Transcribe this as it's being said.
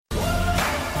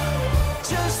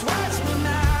just watch me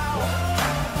now.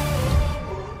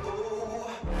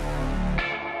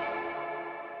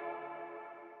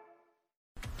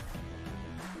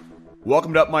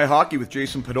 Welcome to Up My Hockey with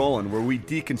Jason Podolin, where we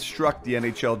deconstruct the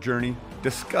NHL journey,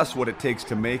 discuss what it takes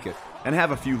to make it, and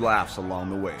have a few laughs along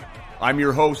the way. I'm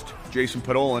your host, Jason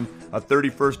Podolin, a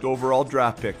 31st overall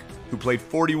draft pick who played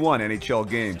 41 NHL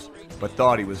games, but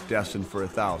thought he was destined for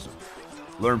 1,000.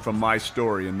 Learn from my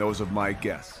story and those of my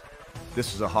guests.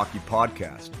 This is a hockey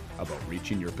podcast about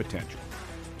reaching your potential.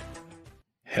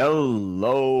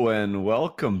 Hello and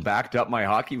welcome back to Up My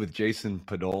Hockey with Jason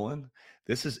Podolin.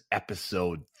 This is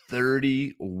episode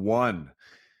 31.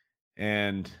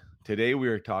 And today we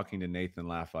are talking to Nathan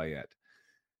Lafayette.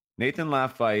 Nathan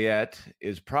Lafayette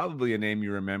is probably a name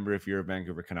you remember if you're a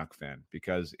Vancouver Canuck fan,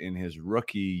 because in his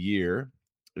rookie year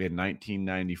in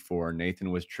 1994,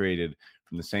 Nathan was traded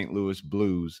from the St. Louis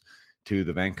Blues to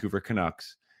the Vancouver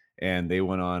Canucks, and they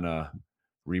went on a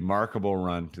remarkable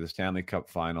run to the Stanley Cup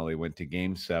final. They went to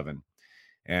Game 7,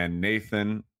 and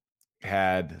Nathan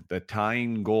had the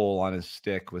tying goal on his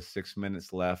stick with 6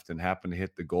 minutes left and happened to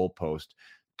hit the goal post.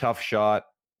 Tough shot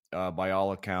by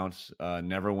all accounts,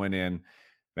 never went in.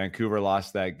 Vancouver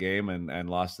lost that game and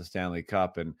lost the Stanley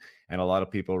Cup, and a lot of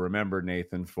people remember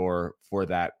Nathan for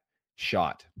that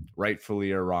shot,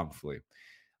 rightfully or wrongfully.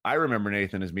 I remember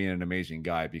Nathan as being an amazing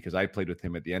guy because I played with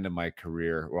him at the end of my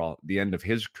career, well, the end of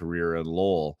his career in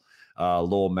Lowell,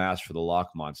 Mass for the Lock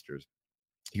Monsters.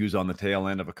 He was on the tail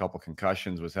end of a couple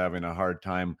concussions, was having a hard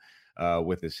time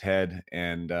with his head,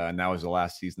 and that was the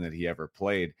last season that he ever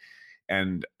played.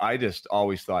 And I just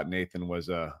always thought Nathan was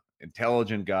a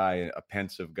intelligent guy, a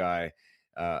pensive guy,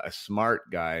 a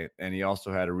smart guy, and he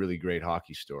also had a really great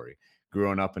hockey story.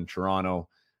 Growing up in Toronto,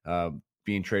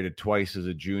 being traded twice as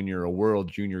a junior, a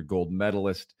world junior gold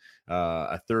medalist,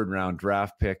 a third-round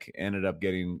draft pick, ended up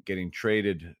getting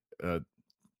traded two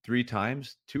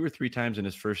or three times in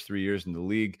his first 3 years in the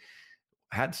league.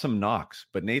 Had some knocks,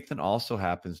 but Nathan also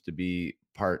happens to be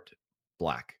part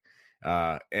Black.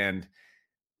 And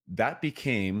that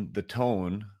became the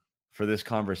tone for this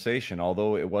conversation,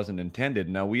 although it wasn't intended.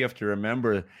 Now, we have to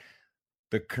remember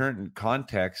the current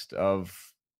context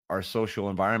of our social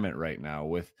environment right now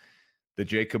with the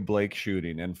Jacob Blake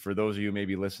shooting. And for those of you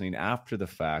maybe listening after the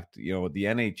fact, the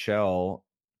NHL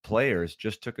players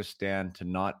just took a stand to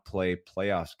not play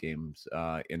playoffs games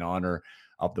in honor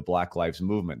of the Black Lives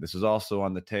Movement. This is also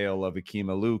on the tail of Akeem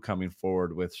Alou coming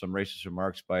forward with some racist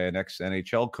remarks by an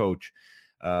ex-NHL coach.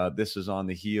 This is on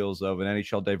the heels of an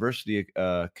NHL diversity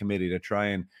committee to try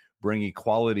and bring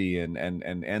equality and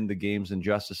end the game's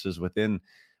injustices within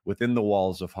the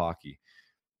walls of hockey.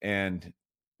 And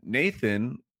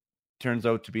Nathan turns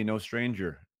out to be no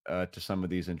stranger to some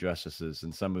of these injustices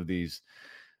and some of these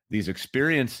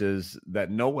experiences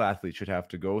that no athlete should have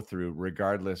to go through,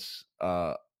 regardless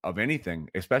of anything,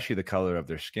 especially the color of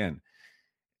their skin.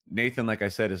 Nathan, like I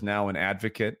said, is now an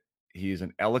advocate. He's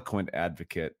an eloquent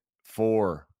advocate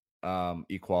for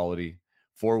equality,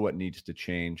 for what needs to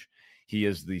change. He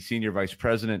is the senior vice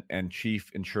president and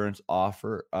chief insurance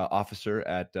officer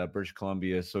at British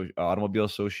Columbia Automobile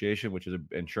Association, which is an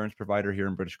insurance provider here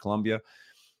in British Columbia.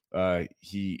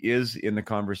 He is in the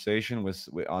conversation with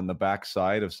on the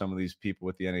backside of some of these people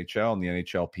with the NHL and the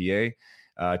NHLPA,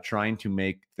 trying to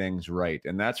make things right.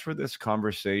 And that's where this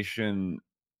conversation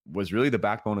was really the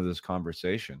backbone of this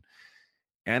conversation.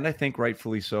 And I think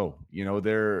rightfully so.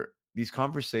 These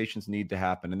conversations need to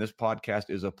happen. And this podcast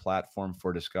is a platform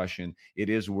for discussion. It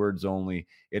is words only.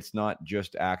 It's not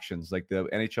just actions. Like the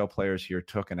NHL players here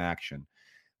took an action.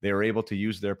 They were able to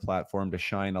use their platform to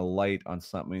shine a light on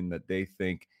something that they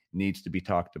think needs to be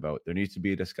talked about. There needs to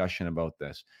be a discussion about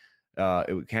this.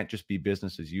 It can't just be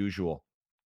business as usual.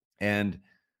 And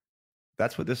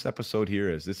that's what this episode here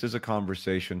is. This is a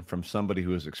conversation from somebody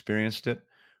who has experienced it,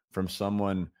 from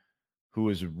someone who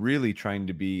is really trying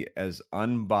to be as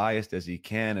unbiased as he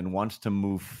can and wants to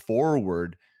move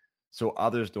forward so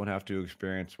others don't have to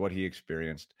experience what he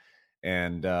experienced.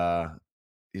 And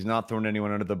he's not throwing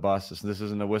anyone under the bus. This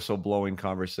isn't a whistleblowing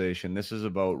conversation. This is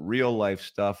about real life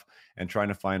stuff and trying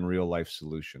to find real life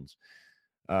solutions.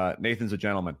 Nathan's a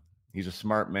gentleman. He's a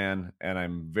smart man, and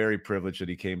I'm very privileged that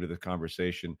he came to the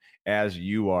conversation, as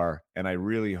you are. And I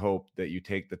really hope that you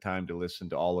take the time to listen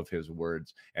to all of his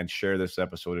words and share this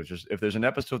episode. If there's an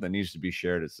episode that needs to be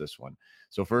shared, it's this one.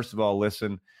 So first of all,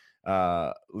 listen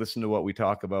to what we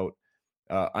talk about.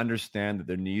 Understand that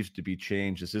there needs to be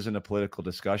change. This isn't a political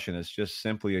discussion. It's just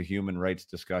simply a human rights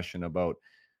discussion about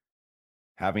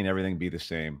having everything be the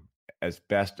same as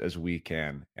best as we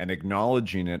can, and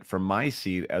acknowledging it from my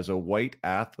seat as a white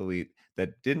athlete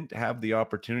that didn't have the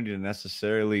opportunity to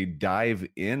necessarily dive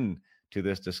in to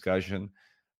this discussion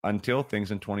until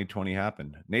things in 2020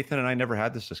 happened. Nathan and I never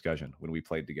had this discussion when we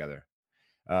played together.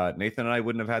 Nathan and I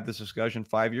wouldn't have had this discussion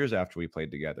 5 years after we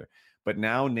played together. But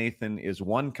now Nathan is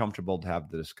comfortable to have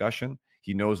the discussion.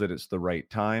 He knows that it's the right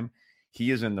time.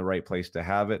 He is in the right place to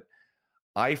have it.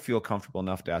 I feel comfortable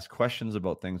enough to ask questions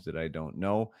about things that I don't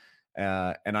know.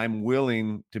 And I'm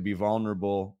willing to be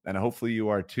vulnerable, and hopefully you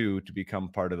are too, to become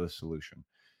part of the solution.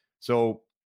 So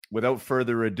without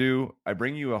further ado, I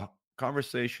bring you a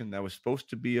conversation that was supposed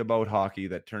to be about hockey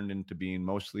that turned into being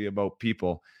mostly about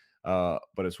people,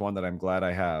 but it's one that I'm glad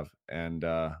I have. And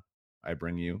I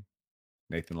bring you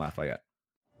Nathan Lafayette.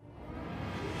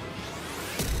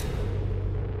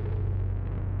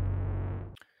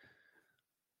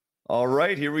 All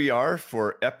right, here we are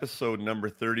for episode number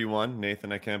 31.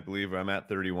 Nathan, I can't believe I'm at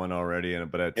 31 already,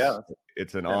 but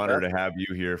it's an honor to have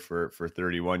you here for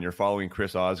 31. You're following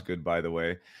Chris Osgood, by the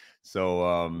way.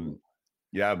 So,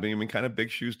 yeah, I mean, kind of big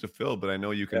shoes to fill, but I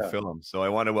know you can fill them. So I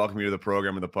want to welcome you to the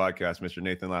program and the podcast, Mr.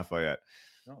 Nathan Lafayette.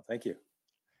 Oh, thank you.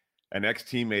 An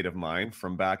ex-teammate of mine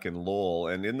from back in Lowell.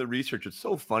 And in the research, it's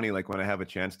so funny, like when I have a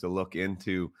chance to look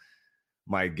into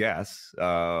my guests,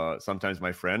 sometimes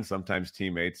my friends, sometimes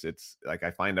teammates, it's like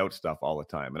I find out stuff all the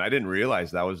time. And I didn't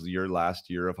realize that was your last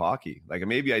year of hockey. Like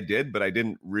maybe I did, but I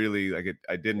didn't really like it.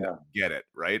 I didn't get it.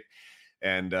 Right.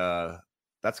 And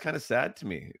that's kind of sad to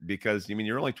me because I mean,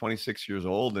 you're only 26 years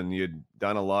old and you'd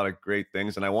done a lot of great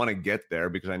things. And I want to get there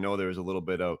because I know there was a little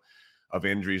bit of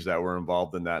injuries that were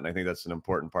involved in that. And I think that's an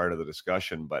important part of the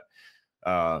discussion. But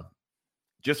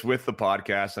just with the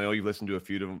podcast, I know you've listened to a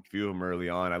few of them early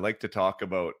on. I like to talk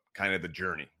about kind of the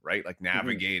journey, right? Like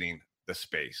navigating the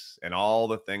space and all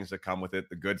the things that come with it,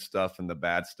 the good stuff and the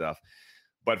bad stuff.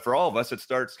 But for all of us, it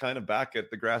starts kind of back at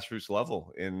the grassroots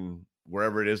level in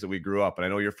wherever it is that we grew up. And I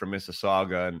know you're from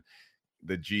Mississauga and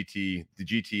the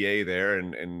GTA there.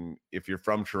 And if you're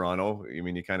from Toronto, I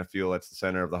mean, you kind of feel that's the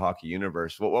center of the hockey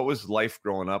universe. What was life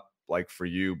growing up like for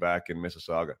you back in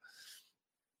Mississauga?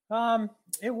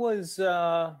 It was,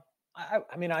 I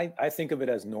mean, I think of it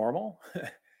as normal.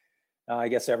 I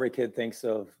guess every kid thinks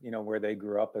of, where they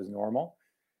grew up as normal.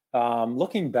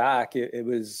 Looking back, it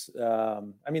was,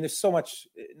 I mean, there's so much,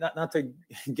 not to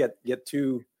get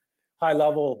too high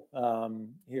level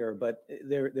here, but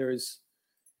there's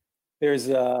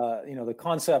the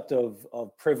concept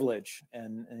of privilege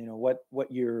and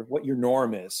what your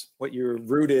norm is, what you're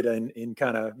rooted in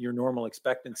kind of your normal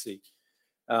expectancy.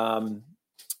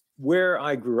 Where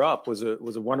I grew up was a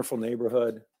wonderful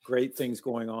neighborhood, great things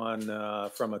going on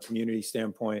from a community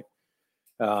standpoint.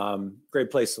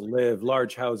 Great place to live,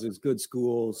 large houses, good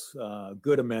schools,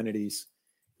 good amenities.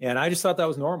 And I just thought that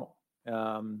was normal.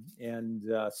 And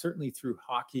certainly through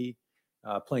hockey,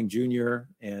 playing junior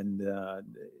and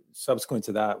subsequent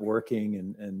to that, working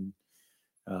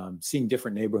and seeing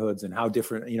different neighborhoods and how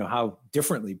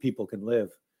differently people can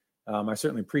live. I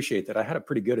certainly appreciate that. I had it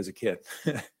pretty good as a kid.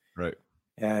 Right.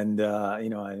 And,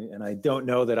 I don't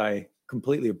know that I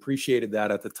completely appreciated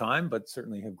that at the time, but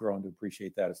certainly have grown to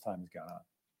appreciate that as time has gone on.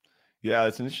 Yeah,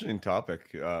 it's an interesting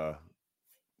topic.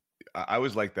 I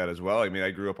was like that as well. I mean,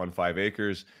 I grew up on 5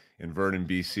 acres in Vernon,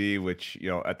 BC, which,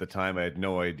 at the time I had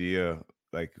no idea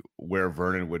like where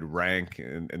Vernon would rank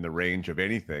in the range of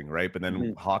anything. Right. But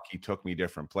then hockey took me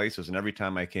different places. And every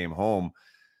time I came home,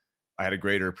 I had a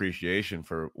greater appreciation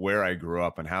for where I grew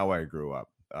up and how I grew up.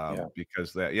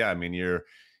 Because I mean, you're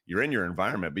in your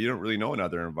environment, but you don't really know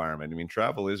another environment. I mean,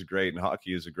 travel is great and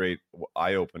hockey is a great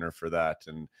eye opener for that.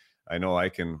 And I know I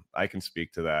can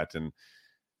speak to that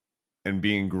and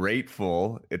being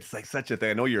grateful. It's like such a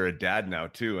thing. I know you're a dad now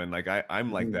too. And like,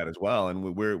 I'm like that as well. And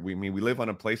we live on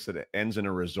a place that ends in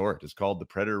a resort. It's called the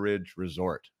Predator Ridge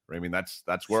Resort. Right? I mean, that's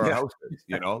where our house is,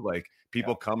 like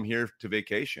people come here to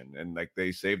vacation and like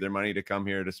they save their money to come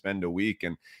here to spend a week.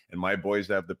 And my boys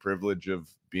have the privilege of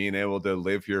being able to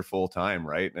live here full time.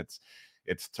 Right. And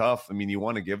it's tough. I mean, you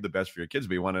want to give the best for your kids,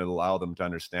 but you want to allow them to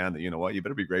understand that, you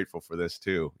better be grateful for this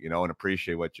too, and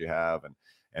appreciate what you have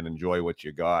and enjoy what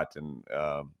you got. And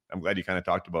I'm glad you kind of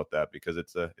talked about that because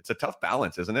it's a tough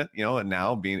balance, isn't it? And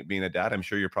now being a dad, I'm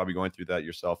sure you're probably going through that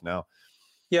yourself now.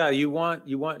 Yeah, you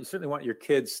certainly want your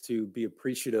kids to be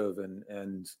appreciative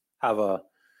and have a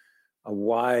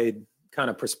wide kind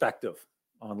of perspective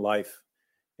on life.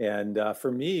 And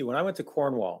for me, when I went to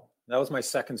Cornwall, that was my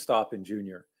second stop in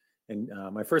junior. And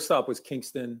my first stop was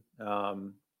Kingston.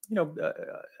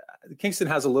 Kingston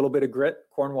has a little bit of grit.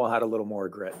 Cornwall had a little more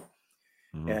grit.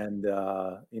 Mm-hmm. And,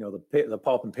 the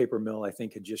pulp and paper mill, I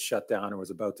think, had just shut down or was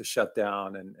about to shut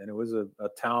down. And it was a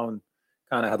town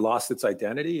kind of had lost its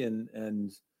identity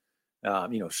and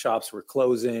shops were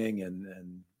closing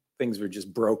and things were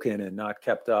just broken and not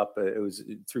kept up. It was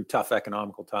through tough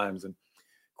economical times. And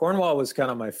Cornwall was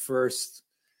kind of my first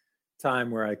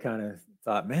time where I kind of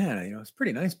thought, man, you know, it's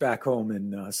pretty nice back home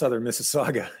in southern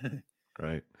Mississauga.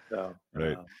 Right. So,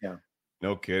 Right. yeah.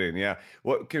 No kidding. Yeah.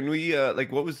 What can we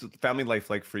like? What was the family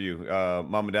life like for you,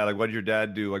 mom and dad? Like, what did your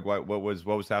dad do? Like, what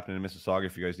was happening in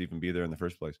Mississauga for you guys to even be there in the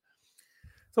first place?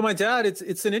 So my dad,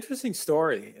 it's an interesting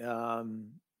story, and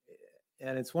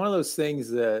it's one of those things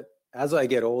that as I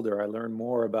get older, I learn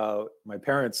more about my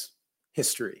parents'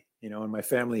 history, you know, and my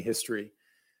family history.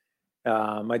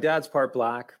 My dad's part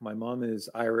Black. My mom is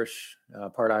Irish,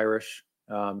 part Irish.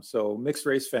 So mixed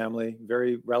race family,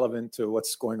 very relevant to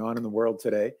what's going on in the world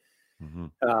today.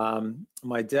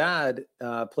 My dad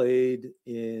played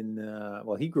in,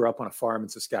 well, he grew up on a farm in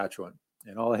Saskatchewan,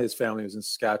 and all of his family was in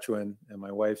Saskatchewan. And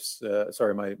my wife's,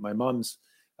 my mom's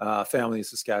family is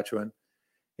Saskatchewan.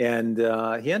 And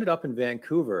he ended up in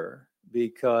Vancouver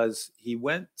because he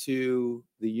went to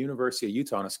the University of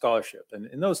Utah on a scholarship. And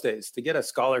in those days, to get a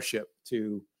scholarship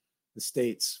to the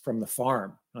States from the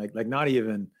farm, like not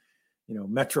even, you know,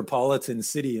 metropolitan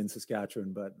city in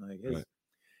Saskatchewan, but like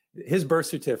his birth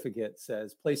certificate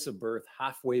says place of birth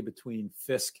halfway between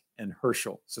Fisk and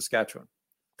Herschel, Saskatchewan.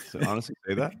 So honestly,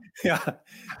 say that? Yeah,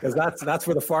 because that's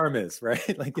where the farm is,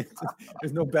 right? Like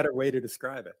there's no better way to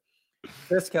describe it.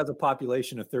 Fisk has a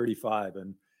population of 35,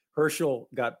 and Herschel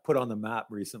got put on the map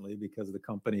recently because of the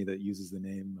company that uses the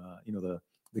name, you know,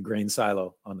 the grain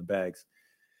silo on the bags.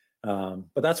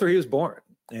 But that's where he was born,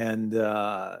 and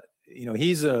you know,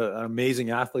 he's an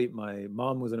amazing athlete. My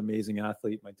mom was an amazing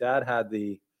athlete. My dad had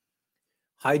the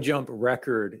high jump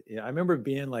record. I remember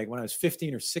being like when I was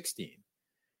 15 or 16,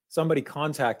 somebody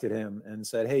contacted him and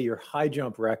said, "Hey, your high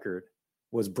jump record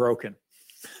was broken."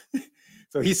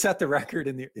 So he set the record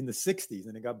in the 60s,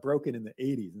 and it got broken in the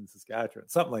 80s in Saskatchewan,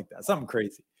 something like that, something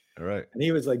crazy. All right. And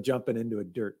he was like jumping into a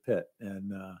dirt pit.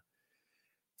 And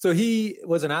so he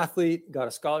was an athlete, got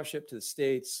a scholarship to the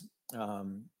States,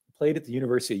 played at the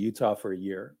University of Utah for a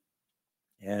year,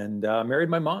 and married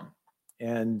my mom.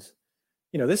 And,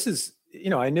 you know, this is, you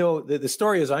know, I know the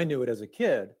story as I knew it as a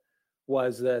kid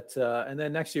was that, and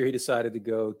then next year he decided to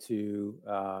go to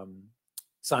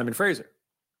Simon Fraser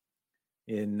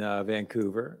in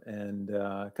Vancouver and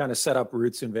kind of set up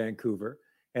roots in Vancouver.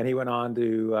 And he went on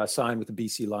to sign with the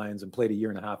BC Lions and played a year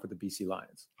and a half with the BC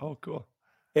Lions. Oh, cool.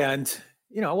 And,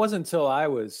 you know, it wasn't until I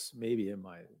was maybe in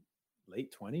my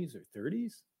late 20s or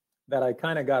 30s that I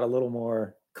kind of got a little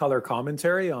more color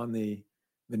commentary on the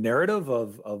narrative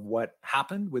of what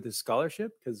happened with his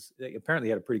scholarship, because apparently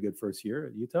he had a pretty good first year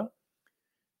at Utah.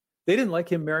 They didn't like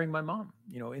him marrying my mom,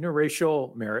 you know,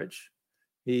 interracial marriage.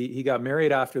 He got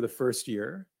married after the first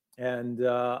year, and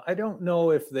I don't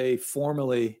know if they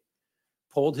formally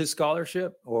pulled his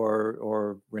scholarship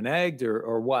or reneged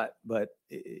or what, but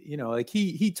you know, like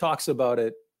he talks about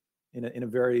it in a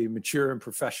very mature and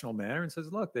professional manner and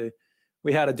says, look,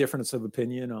 we had a difference of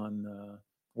opinion on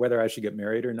whether I should get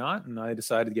married or not, and I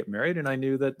decided to get married, and I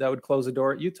knew that would close the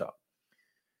door at Utah.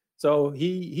 So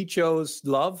he chose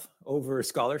love over a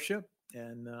scholarship.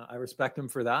 And I respect him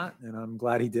for that, and I'm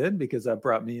glad he did, because that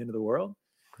brought me into the world.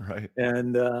 Right.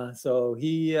 And so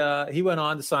he went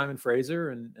on to Simon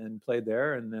Fraser and played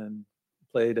there, and then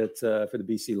played for the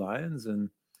BC Lions. And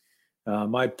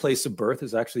my place of birth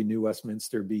is actually New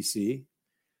Westminster, BC.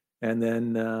 And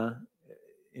then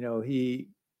you know,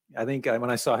 I think when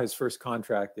I saw his first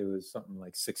contract, it was something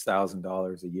like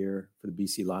 $6,000 a year for the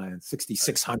BC Lions,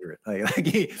 $6,600.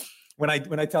 Like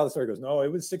when I tell the story, he goes, no,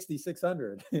 it was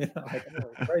 6,600. You know, like,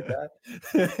 oh, right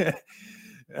that.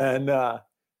 And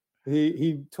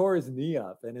he tore his knee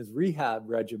up, and his rehab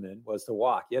regimen was to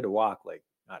walk. He had to walk like,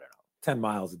 I don't know, 10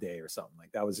 miles a day or something.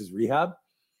 Like that was his rehab.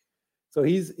 So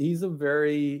he's a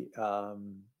very,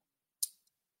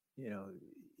 you know,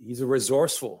 he's a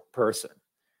resourceful person.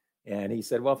 And he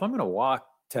said, well, if I'm going to walk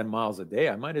 10 miles a day,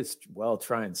 I might as well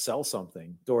try and sell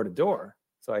something door to door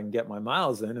so I can get my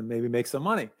miles in and maybe make some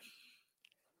money.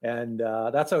 And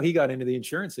that's how he got into the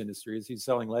insurance industry, is he's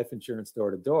selling life insurance door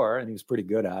to door, and he was pretty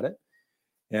good at it.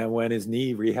 And when his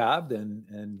knee rehabbed,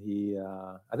 and he,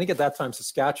 I think at that time,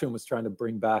 Saskatchewan was trying to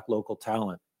bring back local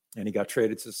talent, and he got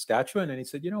traded to Saskatchewan, and he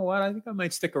said, you know what, I think I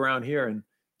might stick around here and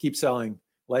keep selling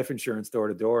life insurance door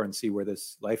to door and see where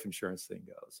this life insurance thing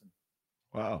goes.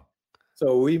 Wow.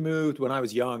 So we moved when I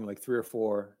was young, like 3 or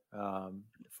 4,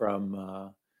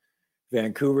 from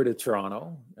Vancouver to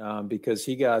Toronto, because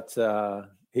he got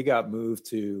moved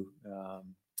to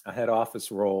a head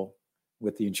office role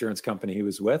with the insurance company he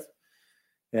was with.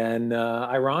 And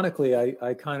ironically,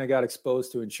 I kind of got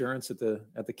exposed to insurance at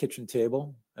the kitchen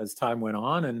table as time went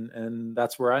on, and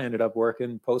that's where I ended up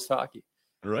working post hockey.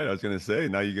 Right. I was going to say,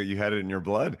 now you had it in your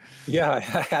blood. Yeah, I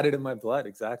had it in my blood.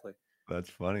 Exactly. That's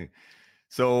funny.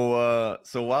 So,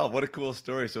 so wow, what a cool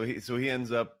story. So he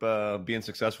ends up being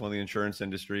successful in the insurance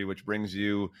industry, which brings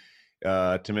you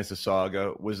to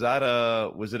Mississauga. Was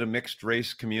it a mixed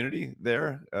race community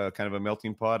there, kind of a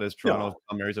melting pot as Toronto,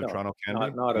 some areas of No, Toronto can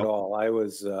be? not at all. I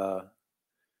was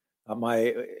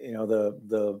my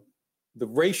the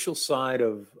racial side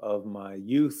of my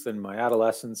youth and my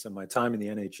adolescence and my time in the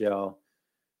NHL.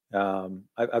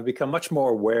 I've become much more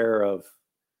aware of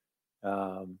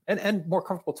and more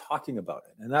comfortable talking about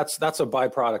it, and that's a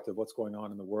byproduct of what's going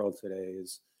on in the world today.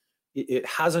 Is it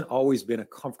hasn't always been a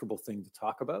comfortable thing to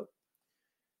talk about.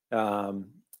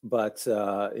 But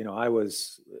I'm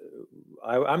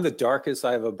the darkest.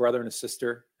 I have a brother and a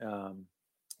sister.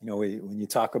 When you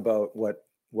talk about what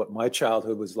my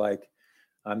childhood was like,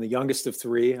 I'm the youngest of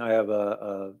three. I have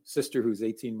a sister who's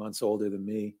 18 months older than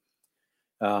me,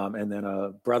 and then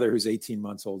a brother who's 18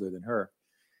 months older than her.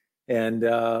 And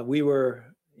we're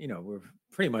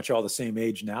pretty much all the same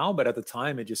age now, but at the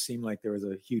time it just seemed like there was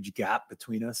a huge gap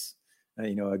between us,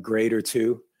 a grade or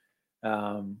two.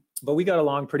 But we got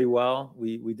along pretty well.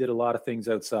 We did a lot of things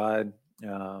outside.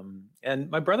 And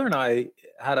my brother and I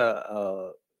had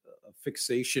a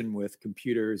fixation with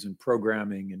computers and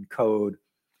programming and code.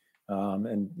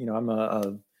 I'm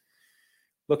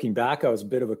looking back, I was a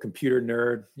bit of a computer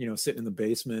nerd, sitting in the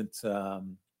basement,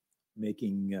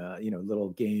 making, little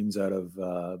games out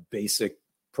of basic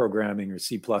programming or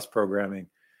C+ programming.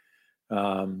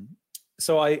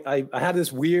 So I had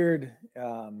this weird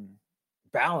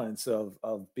balance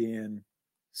of being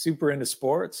super into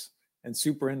sports and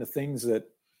super into things that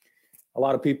a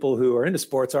lot of people who are into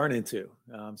sports aren't into.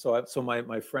 So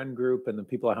my friend group and the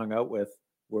people I hung out with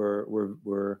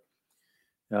were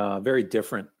very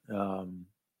different.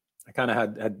 I kind of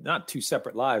had not two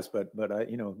separate lives, but I,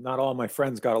 not all my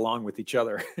friends got along with each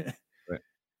other. Right.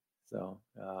 So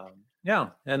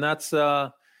and that's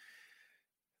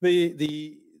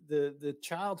the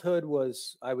childhood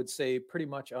was, I would say, pretty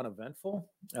much uneventful.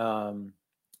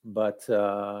 But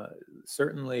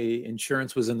certainly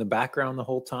insurance was in the background the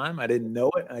whole time. I didn't know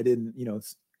it. I didn't,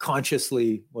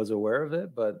 consciously was aware of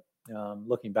it. But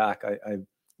looking back, I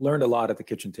learned a lot at the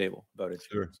kitchen table about it.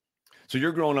 Sure. So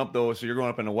you're growing up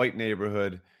in a white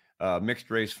neighborhood, mixed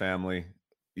race family.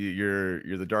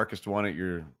 You're the darkest one at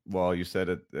your, you said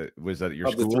it was at your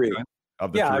of school? The three.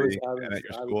 Of the yeah, three I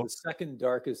was the second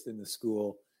darkest in the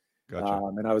school. Gotcha.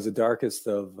 And I was the darkest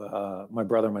of my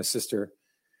brother and my sister.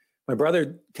 My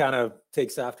brother kind of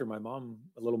takes after my mom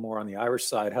a little more on the Irish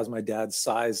side, has my dad's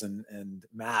size and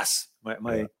mass.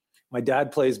 My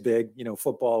dad plays big,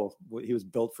 football. He was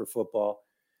built for football.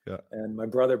 Yeah. And my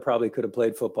brother probably could have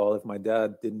played football if my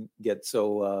dad didn't get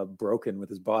so broken with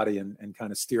his body and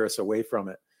kind of steer us away from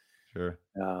it. Sure.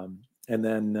 And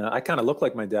then I kind of look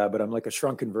like my dad, but I'm like a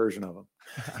shrunken version of him.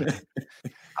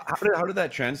 How did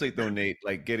that translate though, Nate?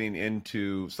 Like getting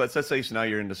into, so let's say now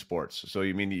you're into sports. So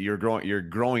you mean you're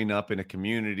growing up in a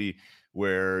community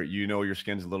where your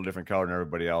skin's a little different color than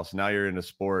everybody else. Now you're into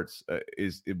sports.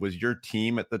 Was your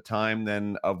team at the time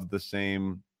then of the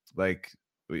same, like,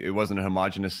 it wasn't a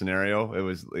homogenous scenario? It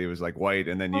was like white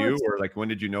and then you, or like when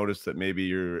did you notice that maybe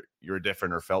you're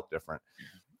different or felt different?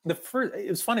 It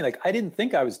was funny. Like I didn't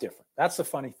think I was different. That's the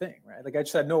funny thing, right? Like I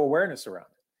just had no awareness around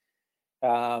it.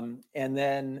 And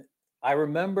then I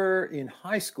remember in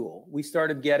high school, we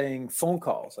started getting phone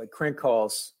calls, like crank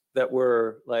calls that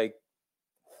were like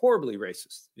horribly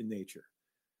racist in nature.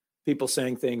 People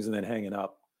saying things and then hanging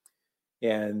up.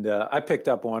 And I picked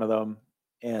up one of them.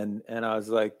 And I was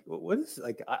like, what is,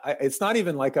 like, it's not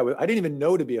even like I didn't even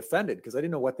know to be offended because I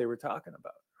didn't know what they were talking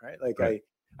about. Right. Like right.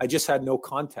 I just had no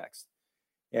context.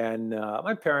 And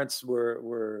my parents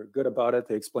were good about it.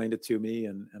 They explained it to me.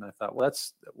 And I thought, well,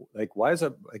 that's like, why is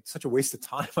it like such a waste of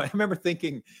time? I remember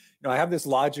thinking, I have this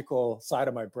logical side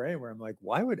of my brain where I'm like,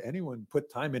 why would anyone put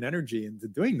time and energy into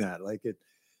doing that? Like it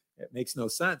makes no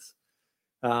sense.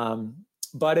 But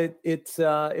I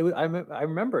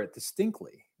remember it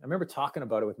distinctly. I remember talking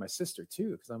about it with my sister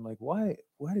too, because I'm like, why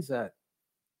does that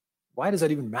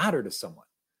even matter to someone?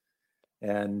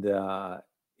 And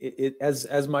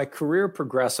as my career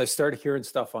progressed, I started hearing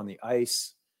stuff on the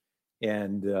ice,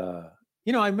 and I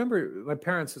remember my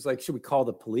parents was like, should we call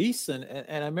the police? And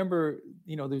I remember,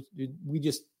 we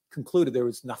just concluded there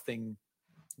was nothing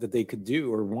that they could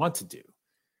do or want to do.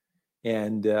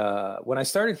 And when I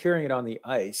started hearing it on the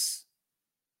ice,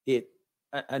 it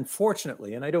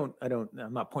unfortunately, and I'm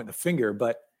not pointing the finger,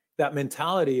 but that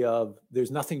mentality of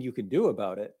there's nothing you can do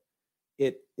about it,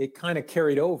 it kind of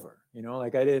carried over.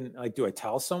 Like I didn't like, do I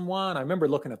tell someone? I remember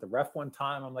looking at the ref one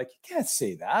time. I'm like, you can't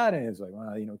say that. And it's like,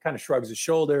 well, kind of shrugs his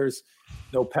shoulders,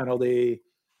 no penalty.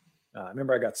 I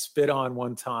remember I got spit on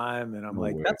one time, and I'm No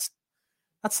like, way.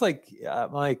 that's like,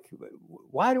 I'm like,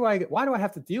 why do I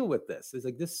have to deal with this? It's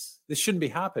like, this shouldn't be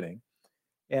happening.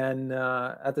 And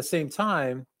at the same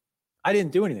time, I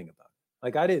didn't do anything about it.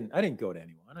 Like I didn't go to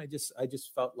anyone. I just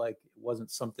felt like it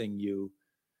wasn't something you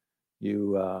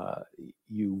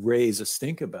raise a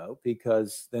stink about,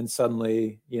 because then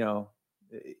suddenly,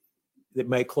 it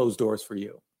might close doors for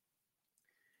you.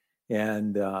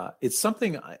 And it's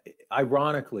something,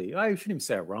 ironically, I shouldn't even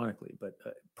say ironically, but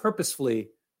purposefully,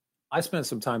 I spent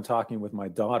some time talking with my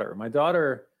daughter. My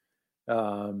daughter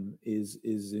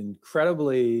is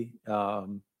incredibly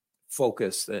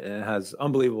focused and has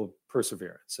unbelievable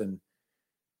perseverance. And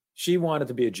she wanted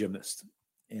to be a gymnast.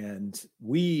 And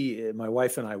my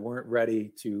wife and I, weren't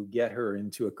ready to get her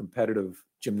into a competitive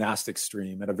gymnastics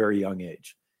stream at a very young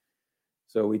age.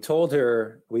 So we told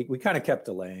her, we kind of kept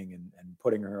delaying and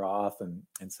putting her off and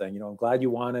saying, I'm glad you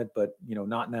want it, but,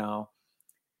 not now.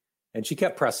 And she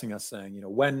kept pressing us, saying,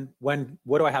 when,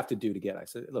 what do I have to do to get it? I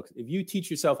said, look, if you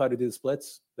teach yourself how to do the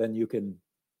splits, then you can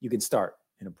start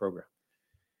in a program.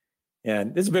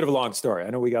 And this is a bit of a long story. I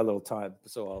know we got a little time,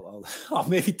 so I'll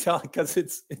maybe tell it, because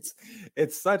it's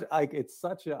such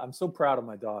a, I'm so proud of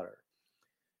my daughter,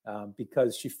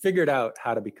 because she figured out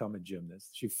how to become a gymnast.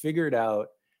 She figured out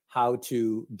how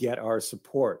to get our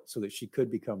support so that she could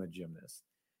become a gymnast.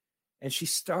 And she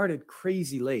started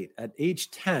crazy late. At age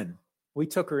 10, we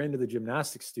took her into the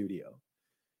gymnastics studio.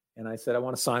 And I said, I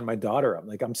want to sign my daughter up.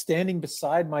 Like, I'm standing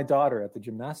beside my daughter at the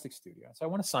gymnastics studio. So I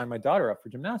want to sign my daughter up for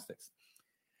gymnastics.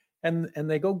 And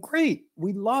they go, great,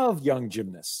 we love young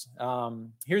gymnasts.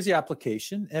 Here's the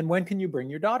application. And when can you bring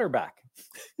your daughter back?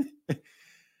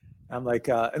 I'm like,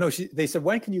 no, they said,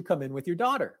 when can you come in with your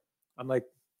daughter? I'm like,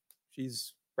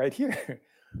 she's right here.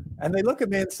 And they look at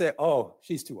me and say, oh,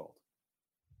 she's too old.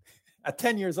 At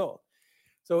 10 years old.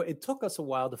 So it took us a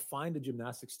while to find a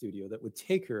gymnastics studio that would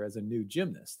take her as a new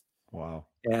gymnast. Wow.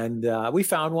 And we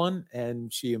found one,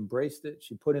 and she embraced it.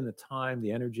 She put in the time,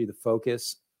 the energy, the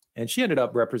focus, and she ended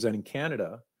up representing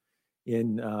Canada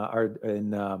in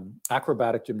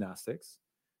acrobatic gymnastics,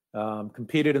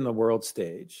 competed in the world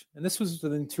stage. And this was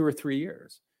within 2 or 3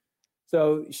 years.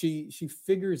 So she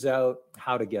figures out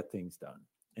how to get things done,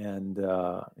 and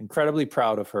incredibly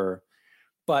proud of her.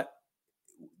 But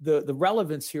the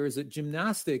relevance here is that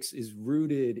gymnastics is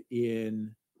rooted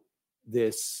in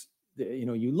this,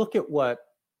 you look at what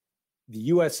the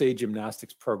USA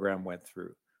Gymnastics program went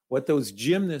through, what those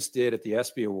gymnasts did at the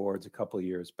ESPY Awards a couple of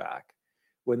years back,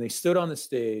 when they stood on the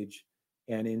stage,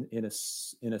 and in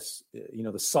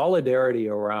the solidarity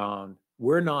around,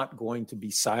 we're not going to be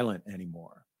silent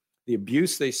anymore. The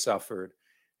abuse they suffered,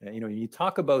 you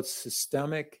talk about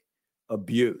systemic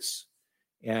abuse,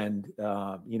 and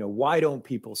why don't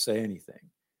people say anything?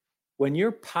 When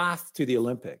your path to the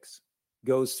Olympics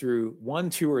goes through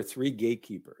 1, 2, or 3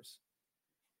 gatekeepers,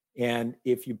 and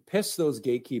if you piss those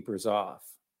gatekeepers off,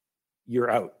 you're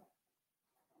out.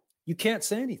 You can't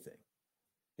say anything.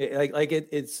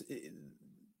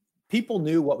 People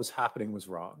knew what was happening was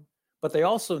wrong, but they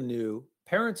also knew,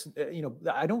 parents,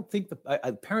 I don't think the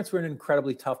parents were in an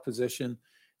incredibly tough position.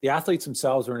 The athletes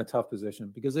themselves are in a tough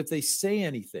position, because if they say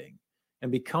anything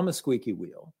and become a squeaky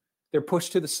wheel, they're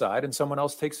pushed to the side and someone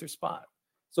else takes their spot.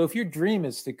 So if your dream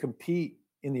is to compete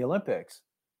in the Olympics,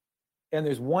 and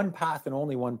there's one path and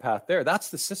only one path there, that's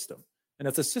the system. And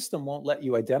if the system won't let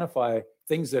you identify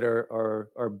things that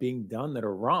are being done that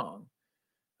are wrong,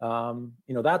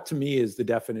 that to me is the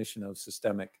definition of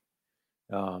systemic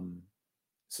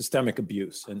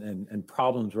abuse and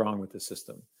problems wrong with the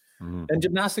system. Mm-hmm. And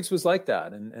gymnastics was like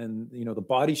that. And the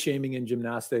body shaming in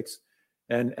gymnastics.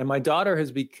 And my daughter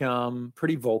has become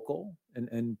pretty vocal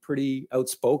and pretty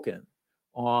outspoken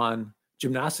on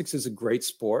gymnastics is a great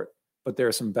sport, but there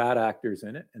are some bad actors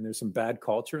in it, and there's some bad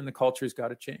culture, and the culture's got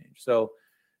to change. So,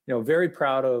 very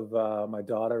proud of my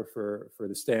daughter for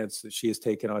the stance that she has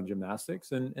taken on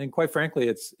gymnastics. And quite frankly,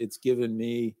 it's given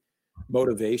me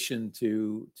motivation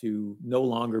to no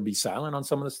longer be silent on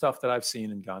some of the stuff that I've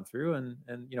seen and gone through. And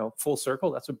full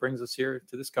circle, that's what brings us here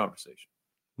to this conversation.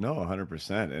 No,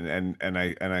 100%. And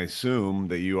I assume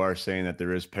that you are saying that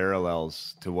there is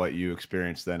parallels to what you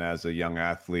experienced then as a young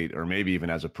athlete, or maybe even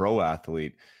as a pro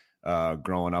athlete,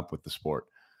 growing up with the sport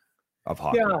of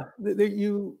hockey. Yeah,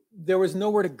 there was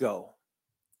nowhere to go.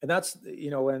 And that's,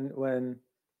 when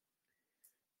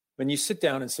you sit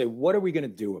down and say, what are we going to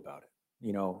do about it?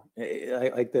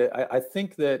 I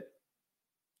think that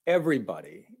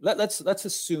everybody, let's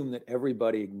assume that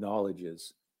everybody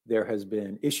acknowledges there has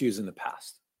been issues in the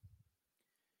past.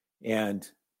 And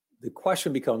the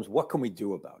question becomes, what can we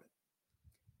do about it?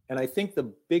 And I think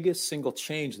the biggest single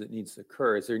change that needs to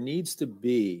occur is there needs to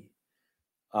be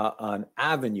an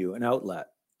avenue, an outlet,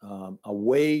 a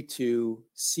way to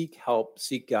seek help,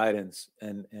 seek guidance,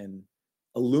 and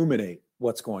illuminate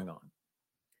what's going on.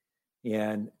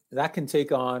 And that can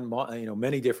take on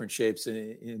many different shapes.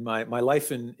 In my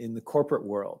life in the corporate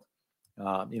world,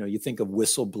 you think of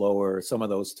whistleblower, some of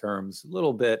those terms, a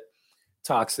little bit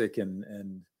toxic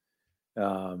and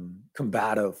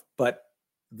combative, but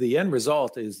the end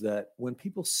result is that when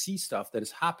people see stuff that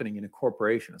is happening in a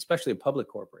corporation, especially a public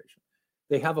corporation,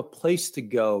 they have a place to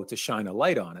go to shine a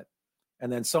light on it.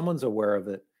 And then someone's aware of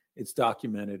it, it's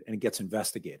documented, and it gets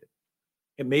investigated.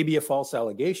 It may be a false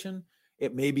allegation.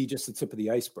 It may be just the tip of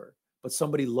the iceberg, but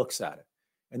somebody looks at it.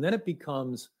 And then it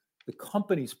becomes the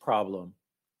company's problem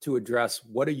to address,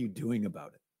 what are you doing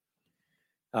about it?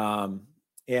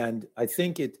 And I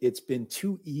think it's been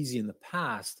too easy in the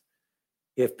past.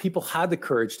 If people had the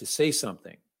courage to say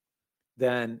something,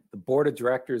 then the board of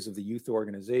directors of the youth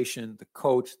organization, the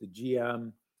coach, the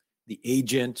GM, the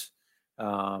agent,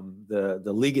 the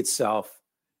league itself,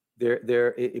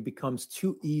 it becomes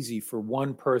too easy for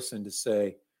one person to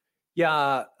say,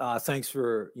 yeah, thanks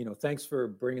for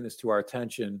bringing this to our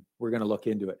attention. We're going to look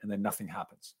into it. And then nothing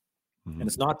happens. Mm-hmm. And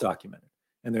it's not documented,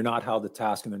 and they're not held to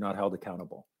task, and they're not held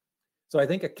accountable. So I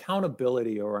think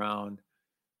accountability around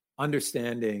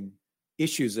understanding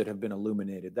issues that have been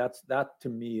illuminated, that to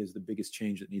me is the biggest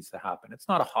change that needs to happen. It's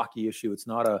not a hockey issue. It's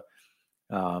not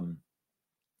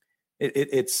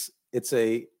it's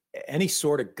any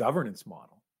sort of governance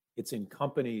model. It's in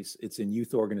companies, it's in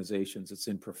youth organizations, it's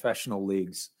in professional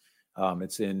leagues,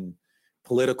 it's in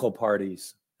political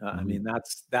parties. Mm-hmm. I mean,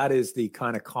 that is the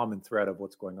kind of common thread of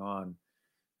what's going on,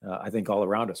 I think, all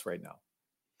around us right now.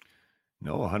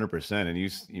 No, 100%.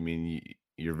 And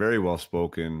you're very well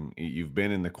spoken. You've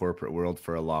been in the corporate world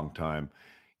for a long time.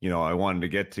 I wanted to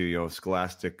get to,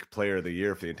 Scholastic Player of the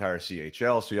Year for the entire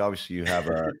CHL. So you have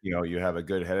you have a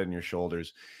good head on your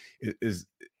shoulders. Is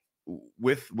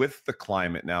with the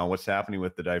climate now, what's happening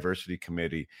with the diversity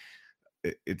committee?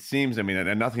 It seems,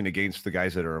 and nothing against the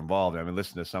guys that are involved.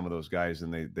 Listen to some of those guys,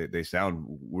 and they sound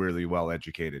really well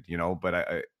educated, but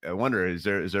I wonder, is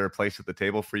there a place at the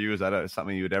table for you? Is that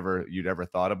something you'd ever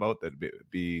thought about, that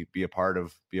be a part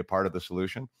of the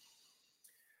solution?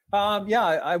 Yeah,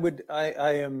 I would.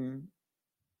 I am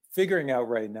figuring out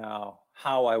right now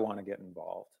how I want to get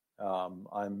involved.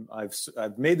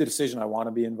 I've made the decision I want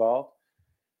to be involved.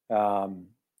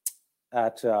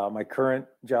 At my current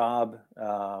job,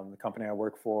 the company I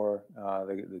work for,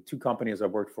 the two companies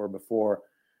I've worked for before,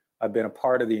 I've been a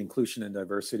part of the Inclusion and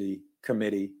Diversity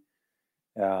Committee.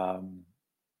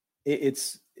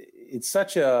 It's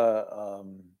such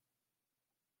an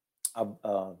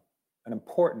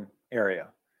important area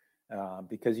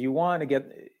because you want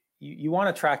to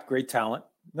attract great talent,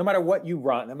 no matter what you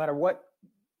run, no matter what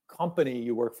company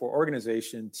you work for,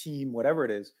 organization, team, whatever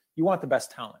it is, you want the best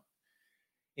talent.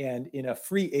 And in a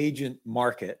free agent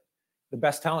market, the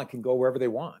best talent can go wherever they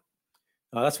want.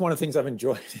 That's one of the things I've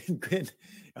enjoyed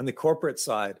on the corporate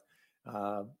side,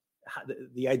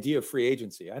 the idea of free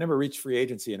agency. I never reached free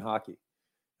agency in hockey,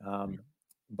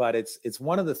 but it's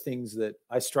one of the things that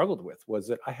I struggled with, was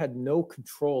that I had no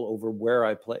control over where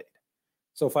I played.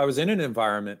 So if I was in an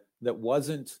environment that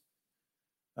wasn't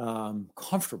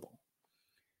comfortable,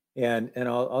 and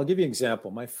I'll give you an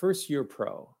example. My first year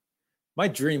pro, my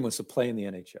dream was to play in the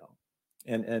NHL.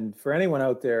 And for anyone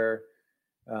out there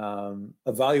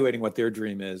evaluating what their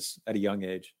dream is at a young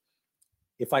age,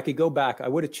 if I could go back, I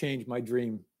would have changed. My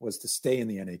dream was to stay in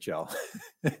the NHL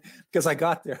because I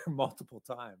got there multiple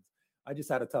times. I just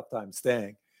had a tough time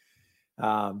staying.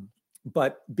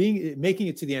 But making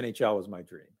it to the NHL was my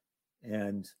dream.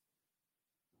 And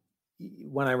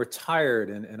when I retired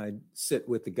and I sit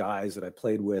with the guys that I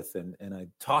played with and I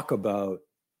talk about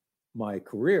my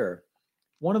career,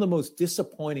 one of the most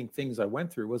disappointing things I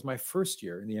went through was my first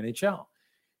year in the NHL.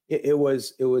 It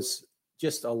was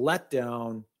just a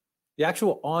letdown. The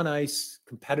actual on-ice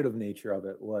competitive nature of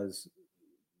it was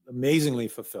amazingly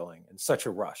fulfilling and such a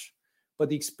rush. But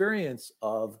the experience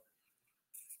of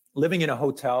living in a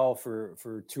hotel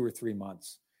for 2 or 3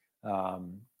 months,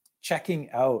 checking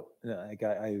out, like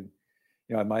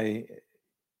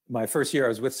my first year I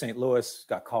was with St. Louis,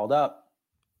 got called up,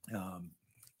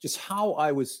 just how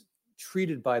I was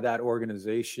treated by that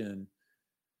organization.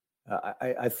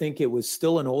 I think it was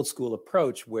still an old school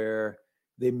approach where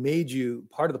they made you,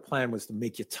 part of the plan was to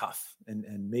make you tough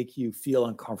and make you feel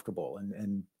uncomfortable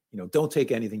and don't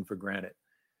take anything for granted.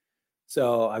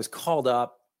 So I was called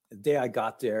up the day I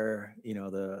got there,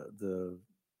 the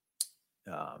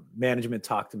management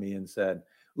talked to me and said,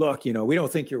 look, we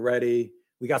don't think you're ready.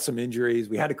 We got some injuries.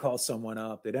 We had to call someone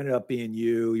up. It ended up being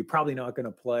you. You're probably not going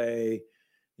to play,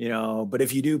 but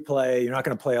if you do play, you're not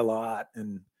going to play a lot.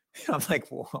 And I'm like,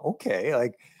 well, okay,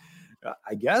 like,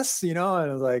 I guess, and I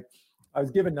was like, I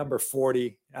was given number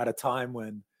 40 at a time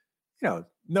when,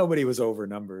 nobody was over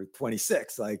number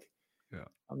 26. Like, yeah.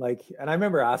 I'm like, and I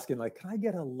remember asking, like, can I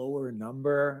get a lower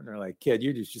number? And they're like, kid,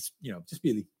 you just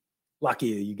be lucky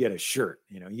you get a shirt,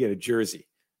 you get a jersey.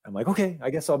 I'm like, okay,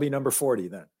 I guess I'll be number 40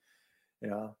 then,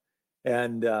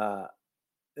 and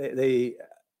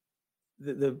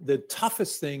the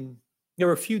toughest thing, there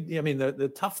were a few,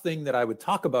 the tough thing that I would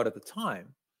talk about at the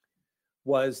time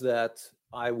was that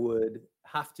I would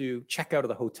have to check out of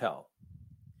the hotel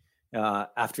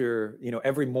after,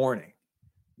 every morning.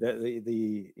 This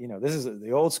is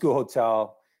the old school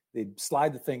hotel. They'd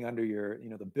slide the thing under your,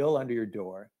 the bill under your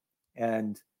door,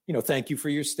 and thank you for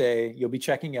your stay. You'll be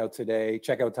checking out today.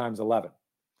 Checkout time's 11.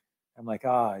 I'm like,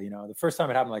 the first time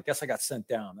it happened, I guess I got sent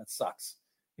down. That sucks.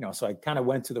 So I kind of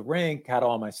went to the rink, had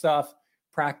all my stuff,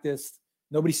 practiced.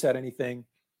 Nobody said anything.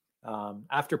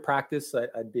 After practice,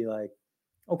 I'd be like,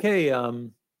 okay,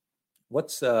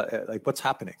 what's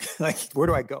happening? Like, where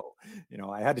do I go?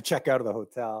 I had to check out of the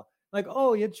hotel. Like,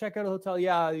 oh, you had to check out of the hotel.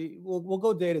 Yeah, we'll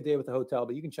go day to day with the hotel,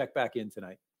 but you can check back in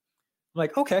tonight. I'm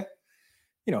like, okay.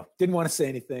 Didn't want to say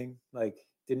anything. Like,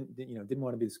 didn't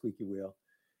want to be the squeaky wheel.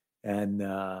 And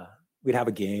we'd have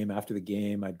a game. After the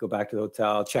game, I'd go back to the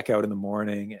hotel, check out in the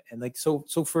morning, and like so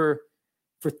for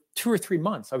 2 or 3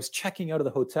 months, I was checking out of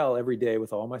the hotel every day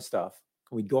with all my stuff.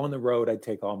 We'd go on the road. I'd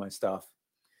take all my stuff.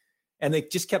 And they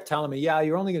just kept telling me, yeah,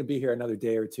 you're only going to be here another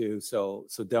day or two. So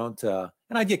don't, and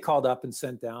I'd get called up and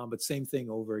sent down, but same thing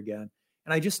over again.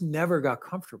 And I just never got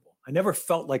comfortable. I never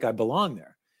felt like I belonged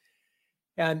there.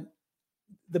 And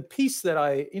the piece that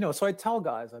so I tell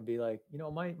guys, I'd be like,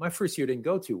 my first year didn't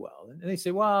go too well. And they say,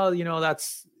 well,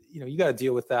 that's, you got to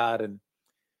deal with that. And,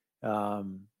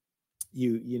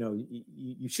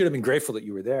 you should have been grateful that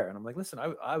you were there. And I'm like, listen,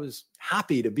 I was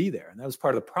happy to be there. And that was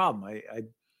part of the problem.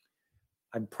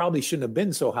 I probably shouldn't have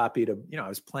been so happy to, I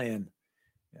was playing,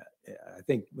 I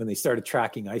think when they started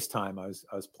tracking ice time, I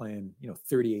was playing,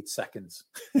 38 seconds.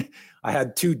 I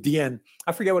had 2 DN,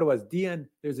 I forget what it was.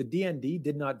 There's a DND,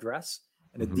 did not dress,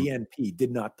 and a DNP,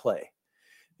 did not play,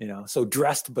 so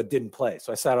dressed, but didn't play.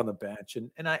 So I sat on the bench,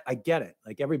 and I get it.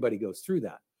 Like, everybody goes through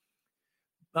that.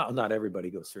 Well, not everybody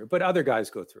goes through it, but other guys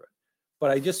go through it.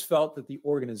 But I just felt that the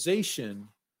organization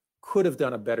could have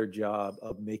done a better job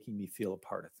of making me feel a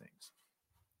part of things.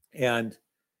 And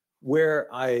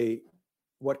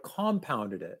what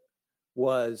compounded it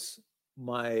was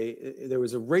there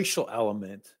was a racial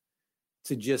element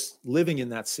to just living in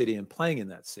that city and playing in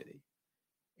that city.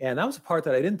 And that was a part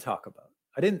that I didn't talk about.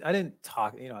 I didn't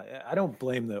talk, I don't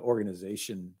blame the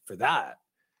organization for that.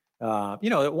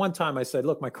 At one time I said,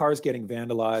 look, my car's getting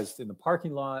vandalized in the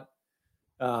parking lot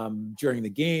during the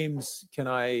games. Can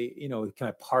I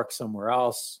park somewhere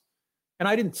else? And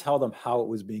I didn't tell them how it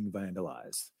was being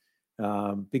vandalized.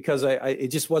 Because it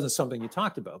just wasn't something you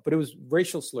talked about, but it was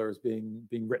racial slurs being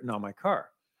written on my car.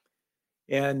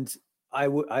 And I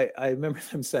remember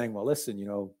them saying, well, listen,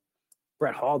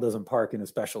 Brett Hall doesn't park in a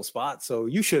special spot, so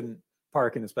you shouldn't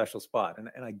park in a special spot.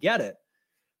 And I get it.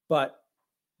 But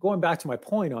going back to my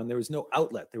point on, there was no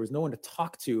outlet. There was no one to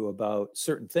talk to about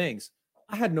certain things.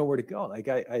 I had nowhere to go. Like,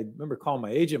 I remember calling my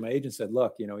agent. My agent said,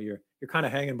 look, you're kind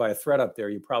of hanging by a thread up there.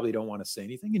 You probably don't want to say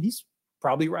anything. And he's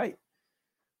probably right.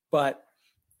 But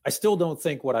I still don't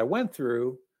think what I went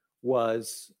through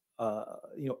was,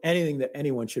 anything that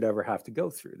anyone should ever have to go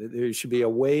through. There should be a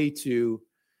way to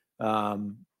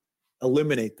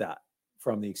eliminate that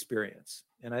from the experience.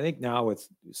 And I think now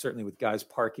certainly with guys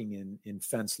parking in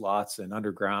fenced lots and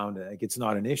underground, it's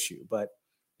not an issue. But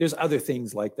there's other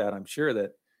things like that, I'm sure,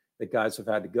 that guys have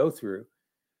had to go through.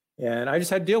 And I just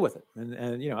had to deal with it.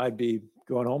 And I'd be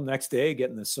going home next day,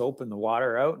 getting the soap and the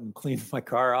water out and cleaning my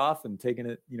car off and taking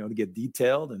it, to get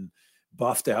detailed and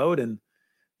buffed out. And,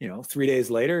 3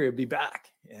 days later, it'd be back.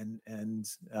 And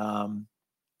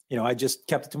I just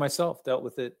kept it to myself, dealt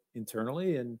with it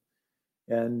internally. And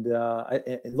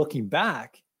looking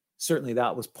back, certainly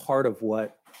that was part of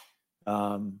what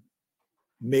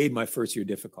made my first year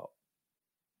difficult.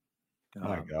 Oh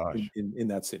my gosh. In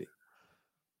that city.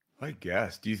 I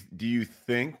guess. Do you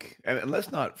think, and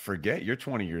let's not forget, you're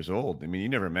 20 years old. I mean, you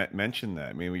never mentioned that.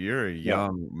 I mean, you're a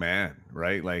young man,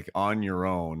 right? Like, on your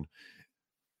own,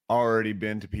 already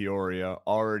been to Peoria,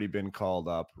 already been called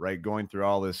up, right? Going through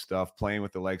all this stuff, playing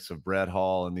with the likes of Brett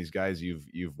Hall and these guys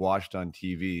you've watched on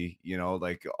TV,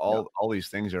 like all these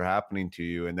things are happening to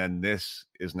you, and then this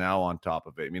is now on top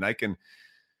of it. I mean, I can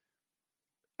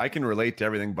relate to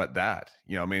everything but that.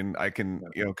 I mean, I can,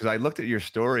 because I looked at your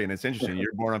story and it's interesting.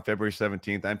 You're born on February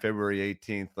 17th. I'm February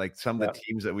 18th. Like some of the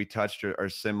teams that we touched are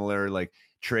similar, like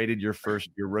traded your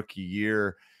rookie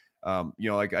year.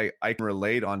 Like I can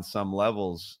relate on some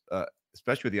levels,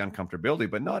 especially with the uncomfortability,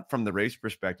 but not from the race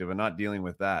perspective and not dealing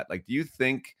with that. Like, do you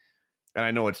think, and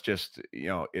I know it's just,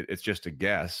 it's just a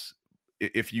guess,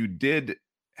 if you did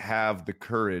have the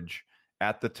courage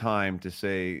at the time to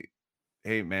say,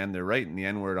 hey man, they're writing the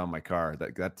N-word on my car.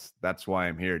 That's why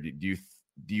I'm here. Do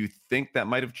you think that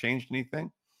might have changed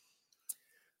anything?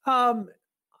 I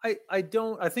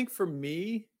don't. I think for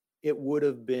me, it would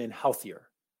have been healthier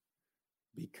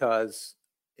because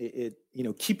it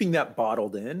keeping that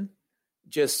bottled in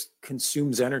just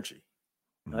consumes energy.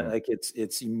 Mm-hmm. Like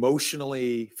it's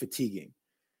emotionally fatiguing.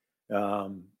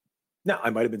 Now I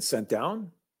might have been sent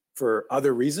down for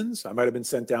other reasons. I might have been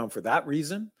sent down for that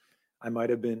reason. I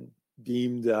might have been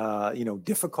deemed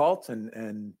difficult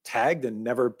and tagged and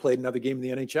never played another game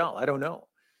in the NHL. I don't know.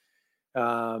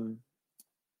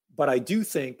 But I do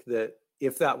think that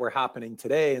if that were happening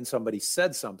today and somebody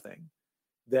said something,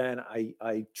 then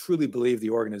I truly believe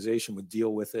the organization would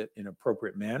deal with it in an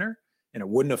appropriate manner and it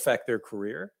wouldn't affect their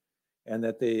career, and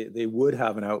that they would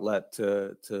have an outlet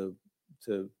to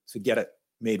get it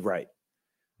made right.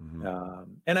 Mm-hmm.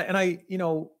 And I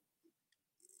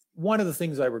one of the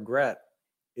things I regret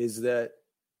is that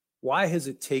why has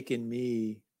it taken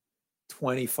me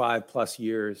 25 plus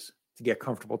years to get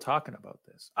comfortable talking about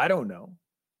this? I don't know.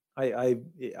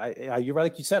 You're right,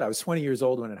 like you said, I was 20 years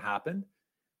old when it happened.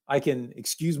 I can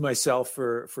excuse myself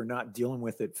for not dealing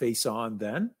with it face on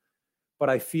then, but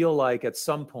I feel like at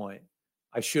some point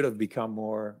I should have become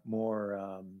more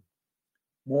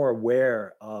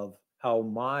aware of how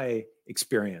my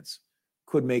experience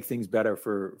could make things better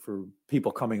for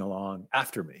people coming along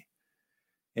after me.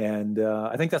 And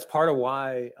I think that's part of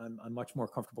why I'm much more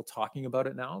comfortable talking about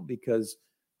it now, because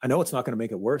I know it's not going to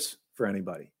make it worse for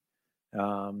anybody.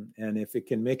 And if it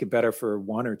can make it better for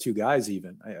one or two guys,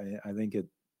 even, I think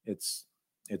it's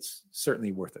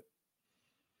certainly worth it.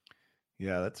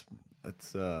 Yeah,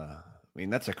 that's I mean,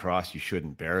 that's a cross you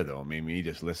shouldn't bear, though. I mean, me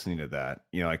just listening to that,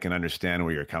 I can understand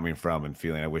where you're coming from and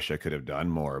feeling I wish I could have done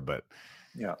more, but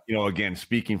yeah, again,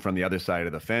 speaking from the other side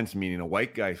of the fence, meaning a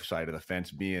white guy side of the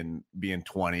fence, being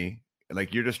 20,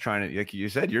 like you're just trying to, like you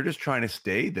said, you're just trying to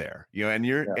stay there, and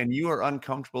you are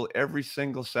uncomfortable every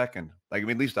single second. Like, I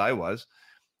mean, at least I was,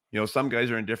 some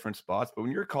guys are in different spots, but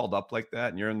when you're called up like that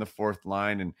and you're in the fourth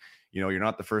line and, you're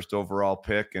not the first overall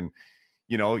pick, and,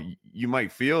 you might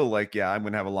feel like, yeah, I'm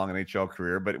going to have a long NHL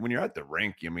career, but when you're at the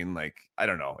rink, I mean, like, I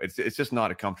don't know, it's just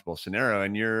not a comfortable scenario,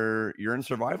 and you're in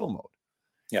survival mode.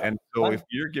 Yeah. And so if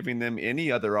you're giving them any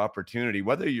other opportunity,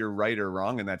 whether you're right or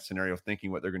wrong in that scenario,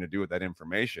 thinking what they're going to do with that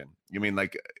information,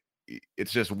 like,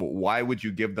 it's just, why would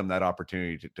you give them that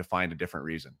opportunity to find a different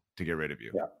reason to get rid of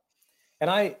you? Yeah. And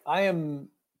I am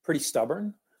pretty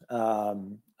stubborn.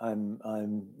 I'm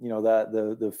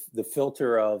that the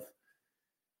filter of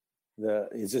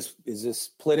is this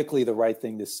politically the right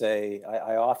thing to say?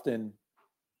 I often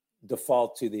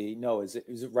default to no, is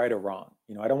it right or wrong?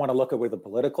 I don't want to look at it with a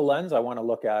political lens. I want to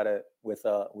look at it with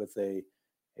a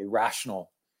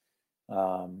rational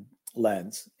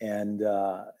lens. And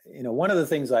one of the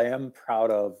things I am proud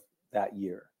of that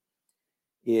year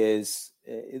is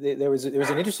there was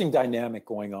an interesting dynamic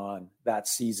going on that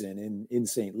season in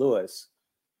St. Louis,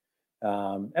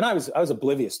 and I was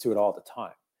oblivious to it all the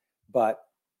time. But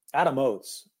Adam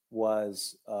Oates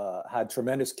had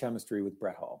tremendous chemistry with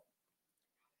Brett Hall.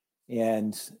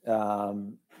 And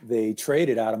they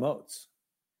traded Adam Oates.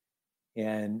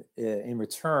 And in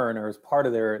return, or as part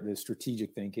of their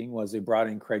strategic thinking, was they brought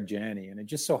in Craig Janney. And it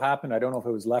just so happened, I don't know if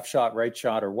it was left shot, right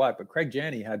shot, or what, but Craig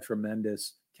Janney had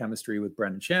tremendous chemistry with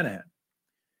Brendan Shanahan.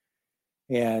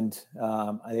 And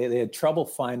they had trouble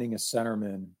finding a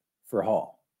centerman for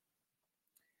Hall.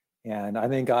 And I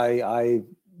think I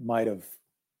might have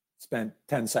spent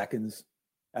 10 seconds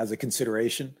as a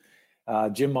consideration.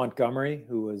 Jim Montgomery,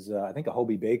 who was, I think, a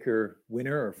Hobey Baker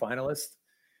winner or finalist,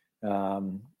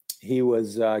 he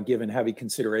was given heavy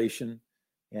consideration,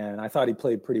 and I thought he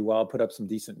played pretty well, put up some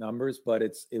decent numbers, but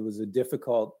it was a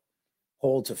difficult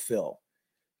hole to fill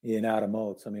in Adam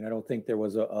Oates. I mean, I don't think there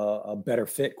was a better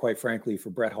fit, quite frankly,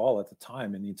 for Brett Hall at the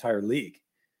time in the entire league.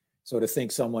 So to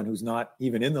think someone who's not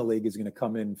even in the league is going to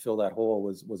come in and fill that hole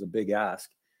was a big ask.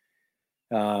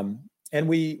 And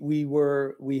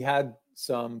we had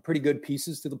some pretty good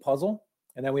pieces to the puzzle.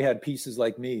 And then we had pieces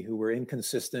like me who were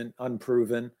inconsistent,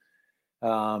 unproven,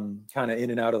 kind of in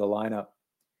and out of the lineup.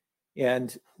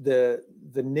 And the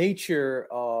nature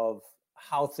of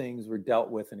how things were dealt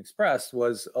with and expressed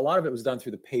was a lot of it was done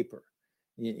through the paper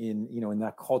in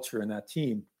that culture and that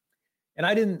team. And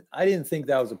I didn't think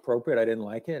that was appropriate. I didn't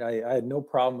like it. I had no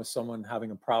problem with someone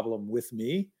having a problem with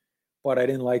me, but I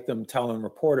didn't like them telling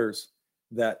reporters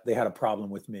that they had a problem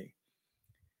with me.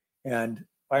 And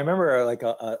I remember like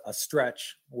a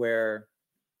stretch where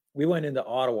we went into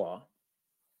Ottawa,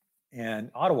 and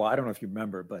Ottawa, I don't know if you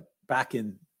remember, but back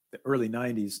in the early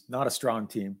 90s, not a strong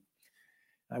team.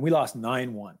 And we lost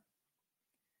 9-1.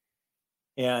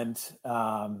 And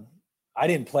I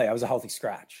didn't play. I was a healthy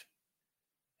scratch.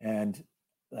 And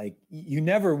like, you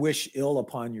never wish ill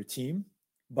upon your team.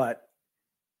 But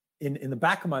in the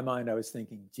back of my mind, I was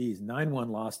thinking, geez, 9-1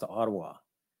 loss to Ottawa.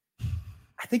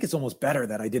 I think it's almost better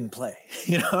that I didn't play.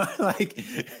 Like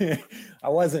I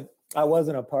wasn't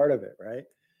a part of it, right?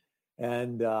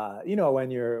 And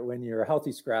when you're a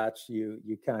healthy scratch,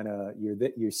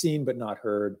 you're seen but not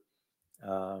heard.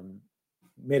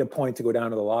 Made a point to go down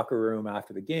to the locker room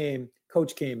after the game.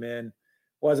 Coach came in,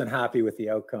 wasn't happy with the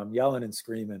outcome, yelling and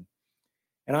screaming.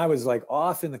 And I was like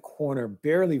off in the corner,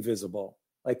 barely visible,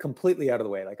 like completely out of the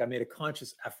way. Like I made a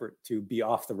conscious effort to be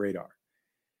off the radar.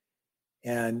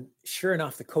 And sure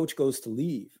enough, the coach goes to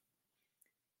leave,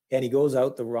 and he goes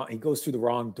through the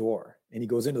wrong door, and he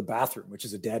goes into the bathroom, which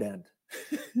is a dead end.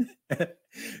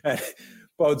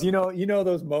 But you know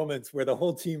those moments where the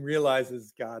whole team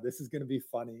realizes, God, this is going to be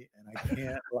funny, and I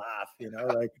can't laugh.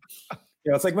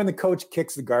 It's like when the coach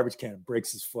kicks the garbage can and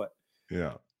breaks his foot.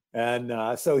 Yeah.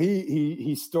 And so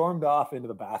he stormed off into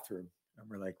the bathroom, and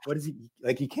we're like, what is he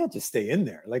like? He can't just stay in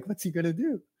there. Like, what's he going to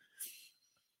do?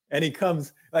 And he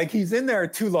comes, like, he's in there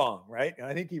too long, right? And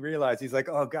I think he realized, he's like,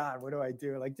 oh God, what do I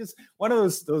do? Like, just one of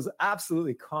those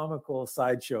absolutely comical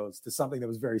sideshows to something that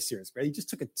was very serious, right? He just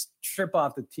took a trip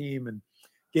off the team and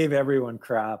gave everyone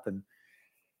crap. And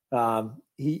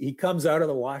he comes out of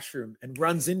the washroom and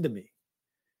runs into me.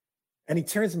 And he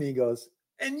turns to me and goes,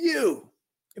 and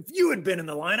if you had been in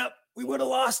the lineup, we would have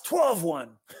lost 12-1.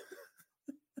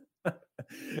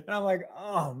 And I'm like,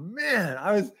 oh man,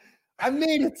 I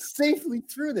made it safely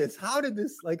through this. How did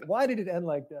this, why did it end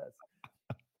like this?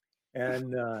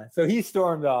 And so he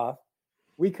stormed off.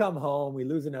 We come home, we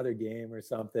lose another game or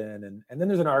something. And then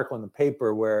there's an article in the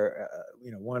paper where,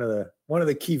 one of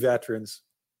the key veterans,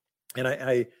 and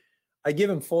I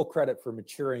give him full credit for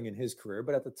maturing in his career,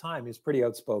 but at the time he was pretty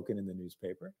outspoken in the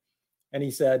newspaper. And he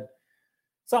said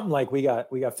something like, we got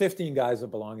 15 guys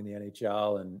that belong in the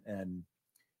NHL and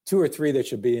 2 or 3 that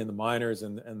should be in the minors,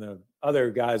 and the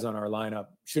other guys on our lineup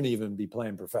shouldn't even be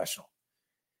playing professional.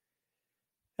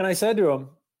 And I said to him,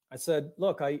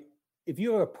 look, if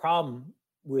you have a problem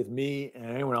with me and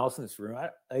anyone else in this room,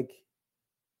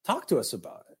 talk to us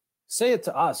about it. Say it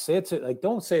to us.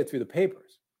 Don't say it through the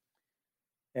papers.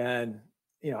 And,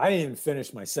 I didn't even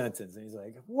finish my sentence. And he's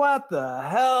like, what the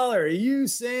hell are you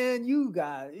saying? You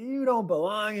don't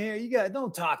belong here.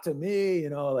 Don't talk to me,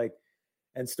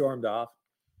 and stormed off.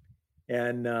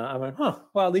 And I went,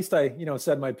 well, at least I,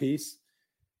 said my piece.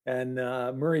 And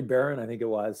Murray Barron, I think it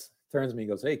was, turns to me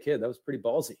and goes, hey, kid, that was pretty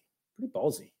ballsy.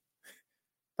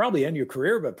 Probably end your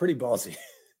career, but pretty ballsy.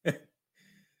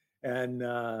 And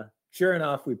sure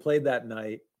enough, we played that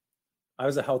night. I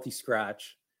was a healthy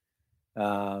scratch.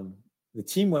 The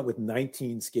team went with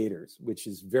 19 skaters, which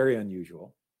is very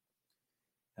unusual.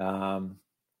 And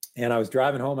I was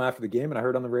driving home after the game, and I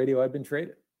heard on the radio I'd been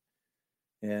traded.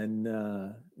 And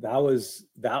that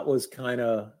was kind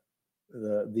of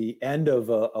the end of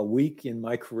a week in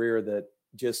my career that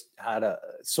just had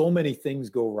so many things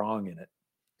go wrong in it.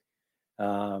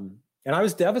 And I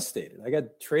was devastated. I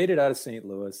got traded out of St.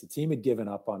 Louis. The team had given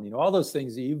up on me. All those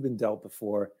things that you've been dealt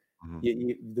before.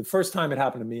 Mm-hmm. The first time it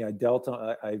happened to me,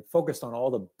 I focused on all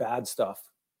the bad stuff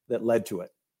that led to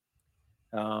it.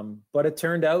 But it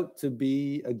turned out to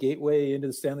be a gateway into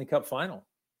the Stanley Cup final,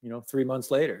 3 months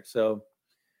later. So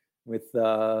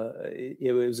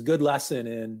it was a good lesson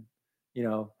in,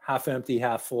 half empty,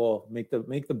 half full, make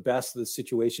the best of the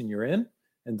situation you're in,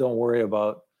 and don't worry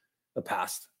about the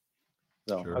past.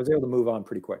 So sure. I was able to move on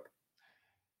pretty quick.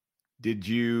 Did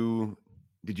you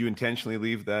intentionally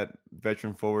leave that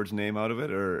veteran forward's name out of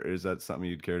it, or is that something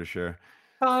you'd care to share?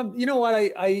 You know what?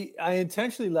 I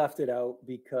intentionally left it out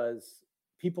because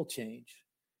people change,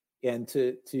 and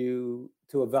to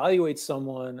evaluate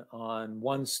someone on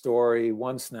one story,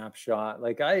 one snapshot,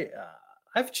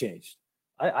 I've changed.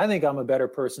 I think I'm a better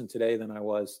person today than I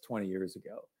was 20 years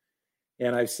ago.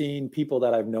 And I've seen people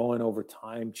that I've known over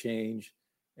time change.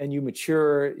 and you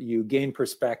mature, you gain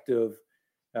perspective.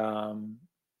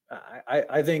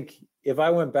 I think if I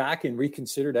went back and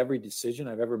reconsidered every decision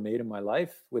I've ever made in my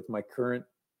life with my current,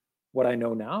 what I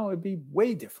know now, it'd be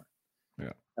way different.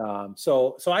 Yeah.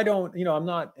 So I don't, I'm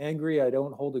not angry. I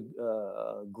don't hold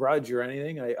a grudge or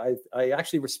anything. I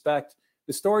actually respect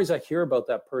the stories I hear about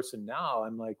that person now.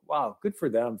 I'm like, wow, good for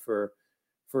them for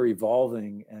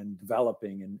evolving and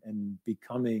developing and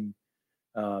becoming,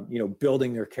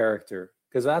 building their character,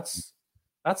 because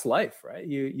that's life, right?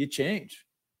 You change.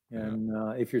 And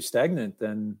if you're stagnant,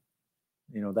 then,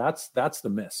 that's the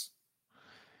miss.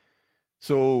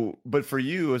 So, but for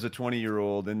you as a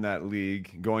 20-year-old in that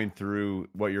league, going through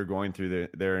what you're going through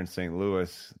there in St.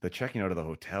 Louis, the checking out of the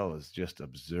hotel is just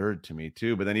absurd to me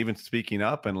too. But then even speaking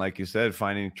up and, like you said,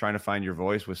 trying to find your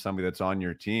voice with somebody that's on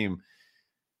your team,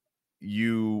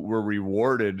 you were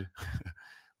rewarded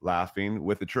laughing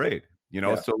with the trade.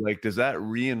 So like, does that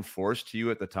reinforce to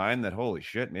you at the time that, holy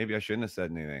shit, maybe I shouldn't have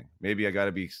said anything. Maybe I got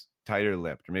to be tighter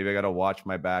lipped, or maybe I got to watch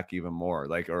my back even more.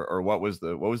 Like, or what was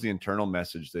the internal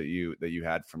message that you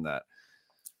had from that?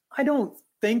 I don't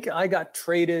think I got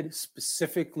traded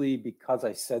specifically because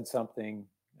I said something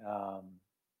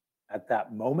at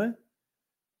that moment,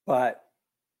 but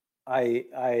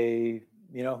I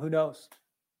who knows?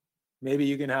 Maybe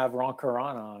you can have Ron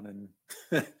Caron on, and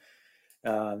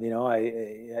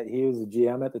he was a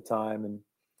GM at the time, and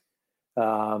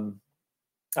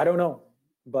I don't know,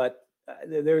 but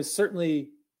there's certainly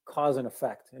cause and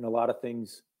effect in a lot of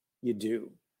things you do,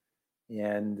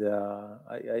 and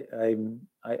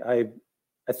I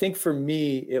think for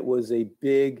me it was a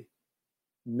big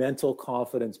mental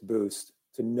confidence boost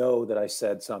to know that I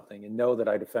said something and know that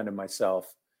I defended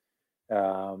myself,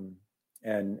 and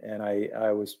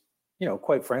I was,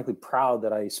 quite frankly, proud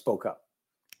that I spoke up.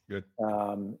 Good.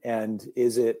 And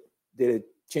did it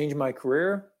change my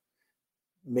career?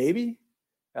 Maybe.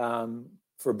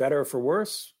 For better or for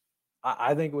worse,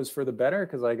 I think it was for the better,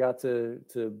 because I got to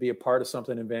be a part of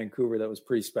something in Vancouver that was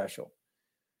pretty special.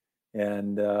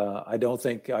 And I don't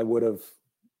think I would have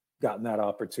gotten that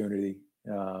opportunity.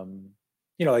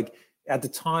 Like at the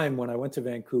time when I went to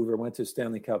Vancouver, went to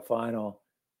Stanley Cup final,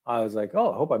 I was like,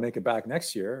 oh, I hope I make it back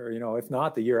next year. Or, if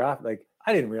not, the year after. Like,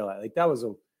 I didn't realize, like, that was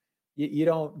you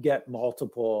don't get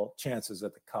multiple chances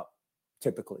at the Cup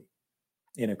typically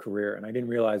in a career. And I didn't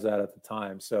realize that at the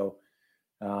time. So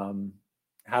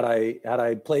had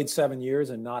I played 7 years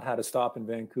and not had a stop in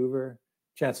Vancouver,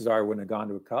 chances are I wouldn't have gone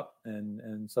to a Cup.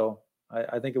 And so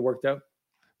I think it worked out.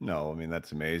 No, I mean,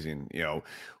 that's amazing.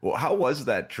 Well, how was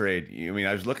that trade? I mean,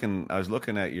 I was looking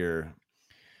at your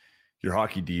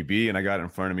hockey DB, and I got it in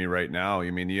front of me right now.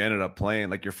 I mean, you ended up playing,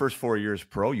 like, your first 4 years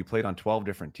pro, you played on 12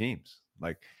 different teams.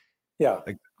 Like, yeah,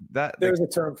 like that. There's a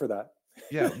term for that.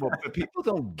 Yeah, well, but people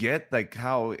don't get, like,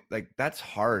 how, like, that's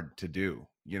hard to do.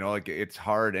 Like, it's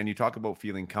hard. And you talk about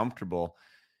feeling comfortable.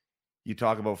 You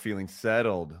talk about feeling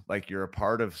settled, like you're a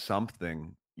part of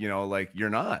something. Like,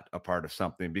 you're not a part of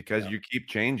something because you keep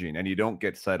changing and you don't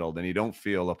get settled and you don't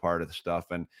feel a part of the stuff.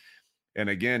 And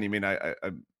again, I mean, I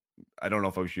don't know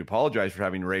if I should apologize for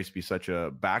having race be such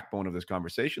a backbone of this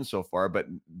conversation so far, but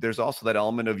there's also that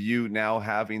element of you now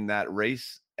having that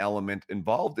race element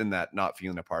involved in that, not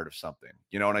feeling a part of something,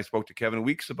 and I spoke to Kevin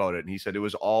Weeks about it, and he said it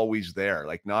was always there,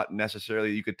 like, not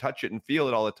necessarily you could touch it and feel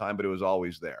it all the time, but it was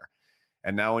always there.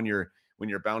 And now when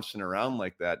you're bouncing around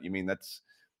like that, I mean, that's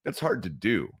hard to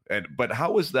do. But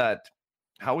how was that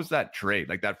trade?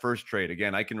 Like, that first trade,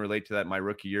 again, I can relate to that. My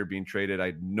rookie year being traded, I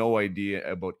had no idea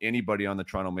about anybody on the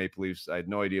Toronto Maple Leafs. I had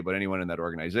no idea about anyone in that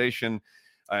organization.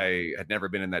 I had never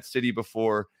been in that city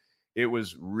before. It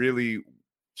was really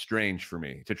strange for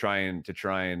me to try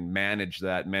and manage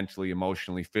that mentally,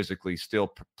 emotionally, physically,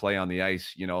 still play on the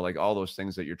ice, like all those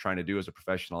things that you're trying to do as a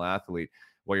professional athlete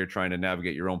while you're trying to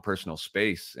navigate your own personal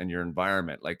space and your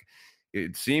environment. Like,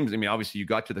 it seems, I mean, obviously you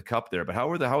got to the Cup there, but how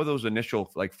are those initial,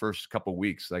 like, first couple of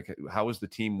weeks? Like, how was the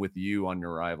team with you on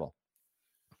your arrival?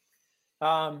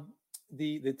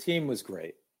 The team was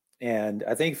great. And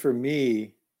I think for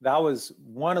me, that was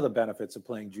one of the benefits of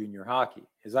playing junior hockey,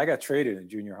 is I got traded in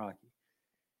junior hockey.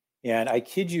 And I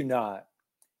kid you not,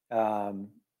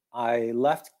 I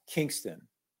left Kingston.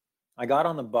 I got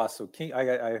on the bus. So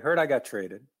I heard I got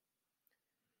traded.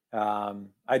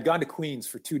 I'd gone to Queens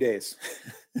for 2 days.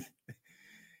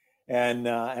 And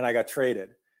I got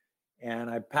traded, and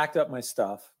I packed up my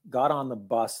stuff, got on the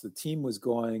bus. The team was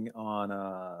going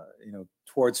on,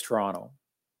 towards Toronto,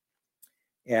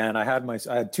 and I had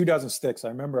 24 sticks. I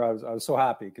remember I was so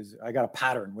happy because I got a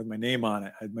pattern with my name on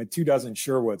it. I had my 24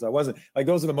 Sherwoods. I wasn't like,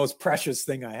 those are the most precious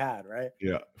thing I had, right?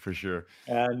 Yeah, for sure.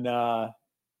 And I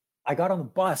got on the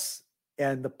bus,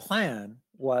 and the plan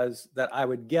was that I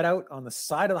would get out on the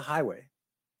side of the highway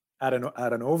at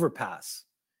an overpass,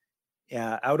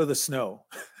 out of the snow,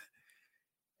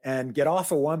 and get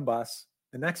off of one bus.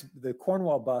 The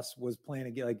Cornwall bus was playing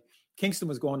again. Like Kingston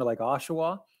was going to like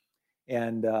Oshawa,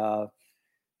 and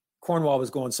Cornwall was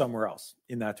going somewhere else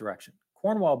in that direction.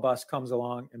 Cornwall bus comes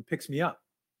along and picks me up.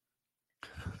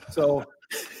 So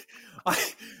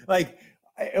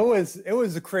it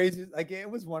was a crazy, like it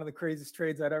was one of the craziest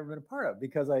trades I'd ever been a part of,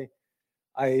 because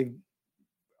I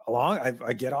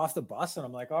get off the bus and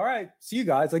I'm like, all right, see you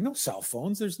guys. Like, no cell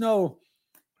phones. There's no,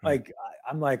 like,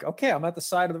 I'm like, okay, I'm at the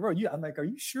side of the road. I'm like, are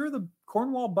you sure the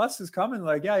Cornwall bus is coming?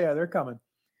 Like, yeah, they're coming.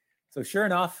 So sure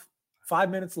enough,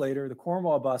 5 minutes later, the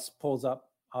Cornwall bus pulls up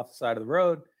off the side of the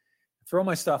road, throw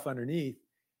my stuff underneath.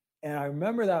 And I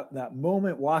remember that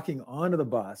moment walking onto the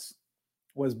bus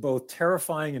was both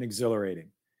terrifying and exhilarating,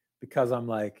 because I'm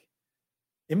like,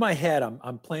 in my head,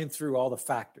 I'm playing through all the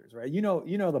factors, right? You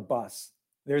know the bus.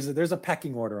 There's a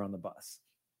pecking order on the bus,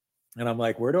 and I'm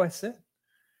like, where do I sit?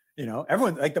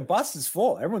 Everyone, like, the bus is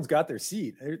full. Everyone's got their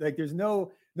seat. Like,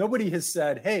 nobody has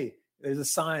said, hey, there's a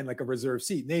sign like a reserved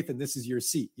seat. Nathan, this is your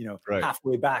seat. Right.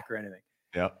 Halfway back or anything.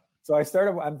 Yeah. So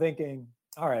I'm thinking,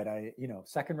 all right,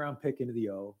 second round pick into the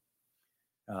O,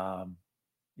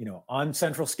 on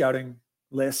Central Scouting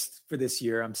list for this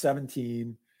year. I'm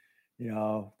 17.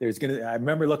 I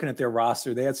remember looking at their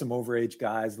roster. They had some overage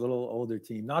guys, a little older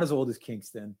team, not as old as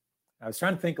Kingston. I was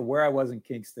trying to think of where I was in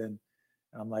Kingston.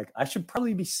 And I'm like, I should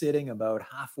probably be sitting about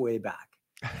halfway back.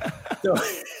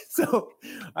 So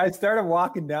I started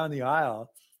walking down the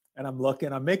aisle, and I'm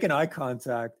making eye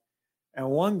contact. And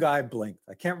one guy blinked.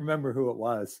 I can't remember who it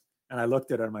was. And I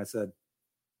looked at him. I said,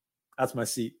 that's my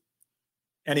seat.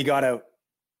 And he got out.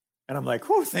 And I'm like,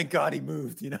 oh, thank God he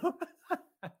moved,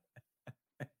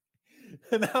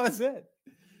 And that was it.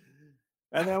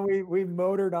 And then we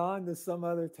motored on to some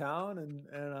other town.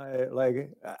 And I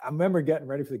remember getting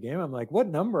ready for the game. I'm like, what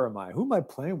number am I? Who am I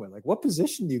playing with? Like, what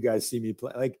position do you guys see me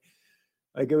play? Like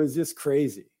it was just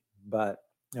crazy. But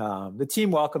the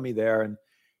team welcomed me there. And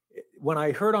when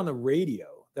I heard on the radio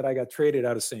that I got traded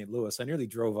out of St. Louis, I nearly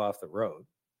drove off the road.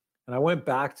 And I went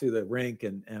back to the rink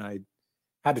and I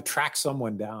had to track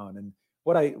someone down. And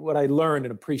what I learned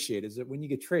and appreciate is that when you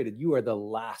get traded, you are the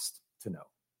last to know.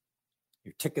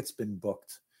 Your ticket's been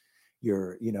booked.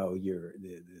 The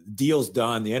deal's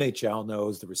done. The NHL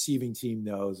knows, the receiving team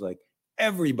knows, like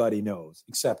everybody knows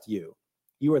except you.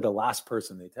 You are the last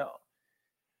person they tell.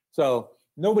 So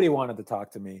nobody wanted to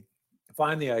talk to me.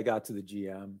 Finally, I got to the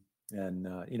GM, and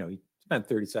he spent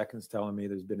 30 seconds telling me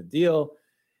there's been a deal,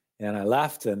 and I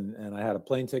left, and I had a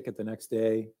plane ticket the next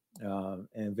day,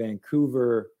 and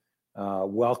Vancouver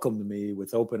welcomed me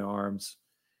with open arms.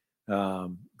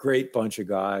 Great bunch of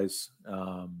guys.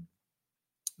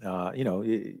 I've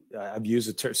used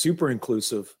the term super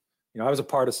inclusive. I was a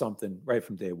part of something right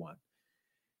from day one,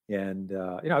 and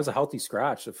I was a healthy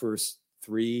scratch the first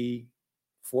 3-4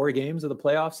 games of the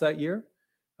playoffs that year.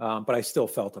 But I still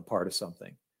felt a part of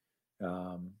something.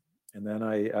 And then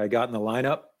I got in the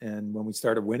lineup, and when we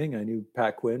started winning, I knew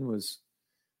Pat Quinn was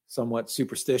somewhat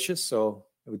superstitious, so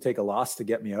it would take a loss to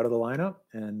get me out of the lineup.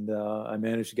 And I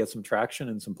managed to get some traction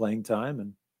and some playing time,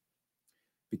 and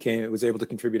was able to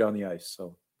contribute on the ice.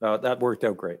 So that worked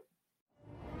out great.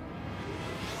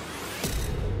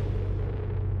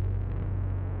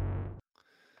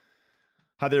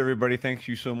 Hi there, everybody. Thank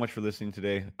you so much for listening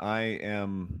today. I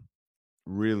am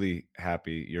really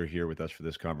happy you're here with us for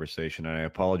this conversation, and I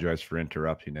apologize for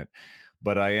interrupting it,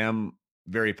 but I am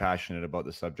very passionate about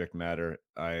the subject matter.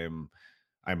 I'm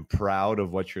proud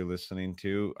of what you're listening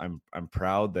to. I'm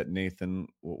proud that Nathan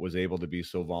was able to be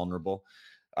so vulnerable.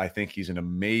 I think he's an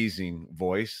amazing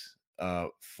voice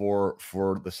for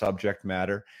the subject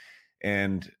matter,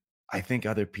 and I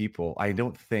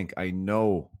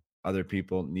know other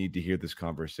people need to hear this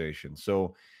conversation.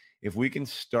 So if we can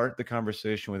start the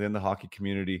conversation within the hockey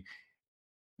community,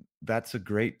 that's a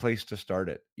great place to start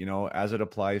it, as it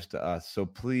applies to us. So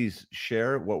please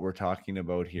share what we're talking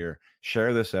about here.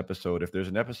 Share this episode. If there's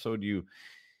an episode you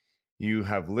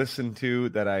have listened to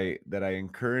that I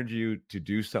encourage you to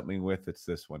do something with, it's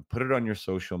this one. Put it on your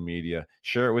social media.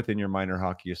 Share it within your minor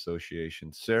hockey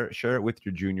association. Share it with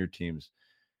your junior teams.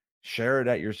 Share it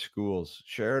at your schools.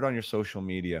 Share it on your social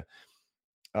media.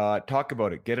 Talk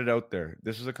about it. Get it out there.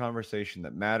 This is a conversation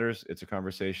that matters. It's a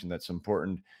conversation that's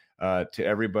important to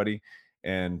everybody.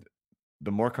 And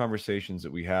the more conversations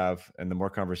that we have and the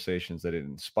more conversations that it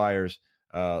inspires,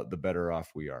 the better off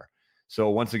we are.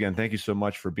 So once again, thank you so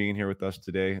much for being here with us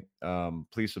today.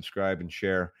 Please subscribe and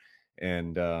share,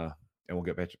 and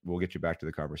we'll get you back to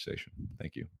the conversation.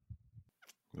 Thank you.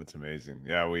 That's amazing.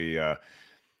 Yeah,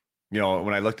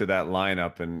 when I looked at that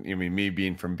lineup, and I mean, me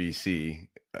being from BC,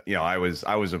 I was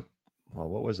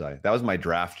what was I? That was my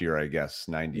draft year, I guess,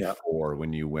 94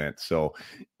 when you went. So,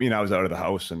 I was out of the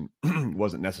house and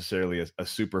wasn't necessarily a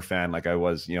super fan like I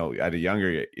was, at a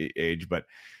younger age, but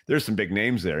there's some big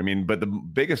names there. I mean, but the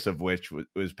biggest of which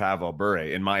was Pavel Bure,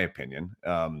 in my opinion.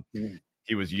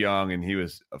 He was young and he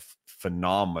was a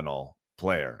phenomenal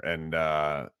player. And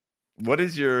what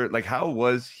is how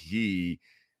was he,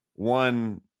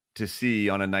 one, to see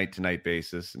on a night-to-night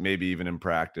basis, maybe even in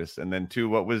practice, and then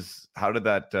two, how did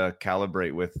that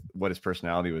calibrate with what his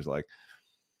personality was like?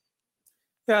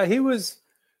 Yeah, he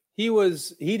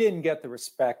didn't get the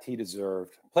respect he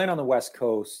deserved playing on the West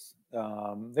Coast.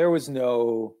 There was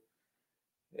the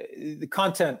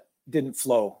content didn't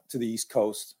flow to the East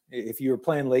Coast. If you were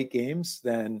playing late games,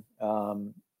 then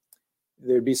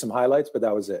there'd be some highlights, but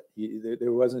that was it.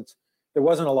 There wasn't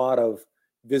a lot of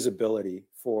visibility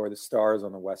for the stars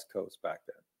on the West Coast back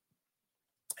then.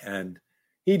 And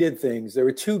he did things. There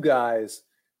were two guys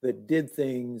that did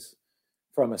things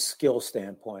from a skill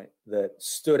standpoint that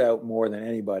stood out more than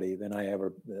anybody that I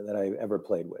ever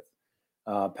played with.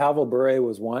 Pavel Bure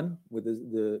was one, with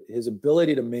his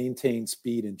ability to maintain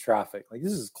speed in traffic. Like,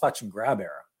 this is clutch and grab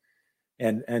era.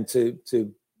 And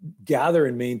to gather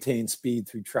and maintain speed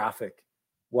through traffic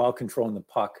while controlling the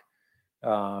puck.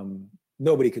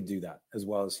 Nobody could do that as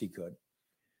well as he could.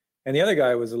 And the other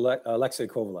guy was Alexei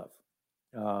Kovalev.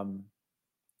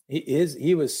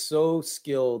 He was so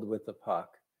skilled with the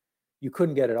puck, you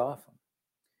couldn't get it off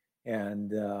him.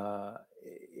 And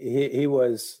he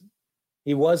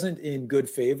wasn't in good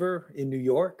favor in New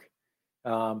York.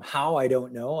 How, I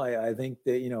don't know. I think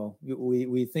that,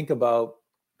 we think about,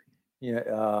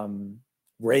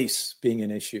 race being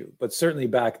an issue, but certainly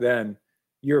back then,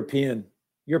 Europeans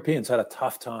had a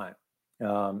tough time.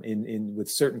 With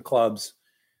certain clubs,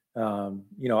 I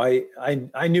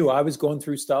knew I was going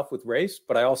through stuff with race,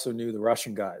 but I also knew the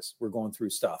Russian guys were going through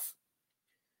stuff,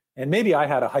 and maybe I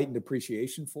had a heightened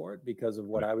appreciation for it because of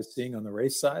what I was seeing on the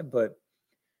race side. But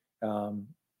the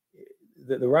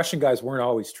Russian guys weren't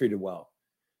always treated well.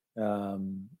 The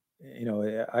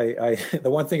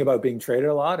one thing about being traded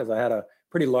a lot is I had a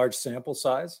pretty large sample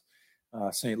size: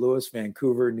 St. Louis,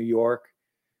 Vancouver, New York.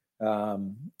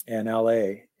 And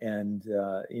LA, and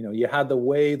you had the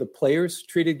way the players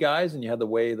treated guys, and you had the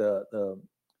way the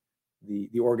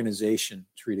organization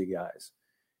treated guys.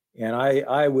 And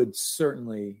I would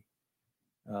certainly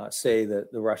say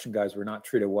that the Russian guys were not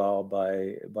treated well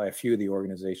by a few of the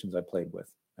organizations I played for.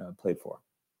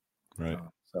 Right.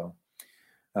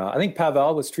 I think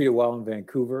Pavel was treated well in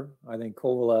Vancouver. I think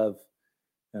Kovalev,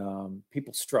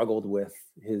 people struggled with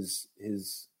his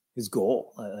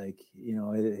goal.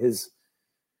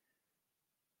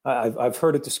 I've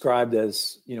heard it described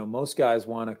as, most guys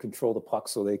want to control the puck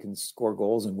so they can score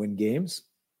goals and win games.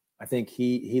 I think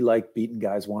he liked beating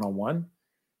guys one-on-one.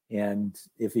 And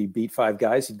if he beat 5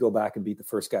 guys, he'd go back and beat the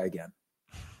first guy again,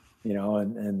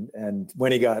 and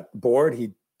when he got bored,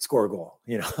 he'd score a goal,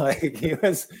 he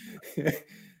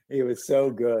was so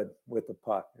good with the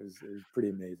puck. It was pretty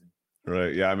amazing.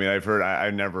 Right. Yeah. I mean, I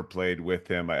never played with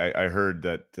him. I heard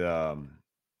that,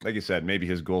 like you said, maybe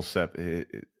his goal set,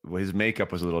 his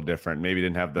makeup was a little different. Maybe he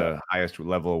didn't have the highest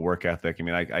level of work ethic. I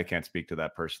mean, I can't speak to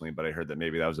that personally, but I heard that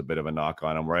maybe that was a bit of a knock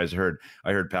on him. Whereas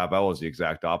I heard Pavel was the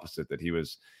exact opposite, that he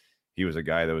was a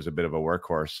guy that was a bit of a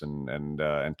workhorse and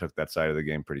took that side of the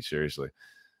game pretty seriously.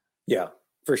 Yeah,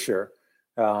 for sure.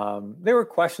 There were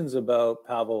questions about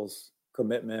Pavel's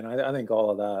commitment. I think all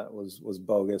of that was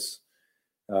bogus.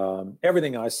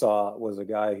 Everything I saw was a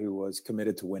guy who was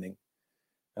committed to winning.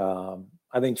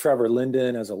 I think Trevor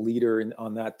Linden, as a leader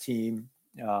on that team,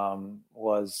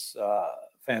 was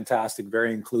fantastic,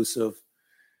 very inclusive.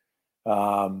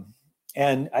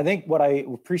 And I think what I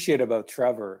appreciate about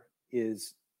Trevor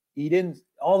is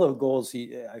all the goals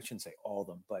I shouldn't say all of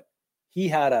them, but he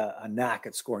had a knack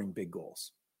at scoring big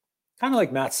goals. Kind of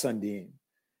like Matt Sundin.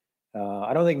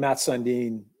 I don't think Matt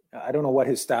Sundin, I don't know what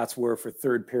his stats were for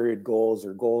third period goals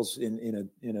or goals in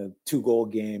a 2-goal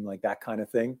game, like that kind of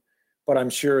thing. But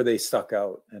I'm sure they stuck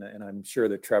out, and I'm sure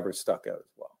that Trevor stuck out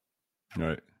as well. All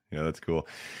right. Yeah, that's cool.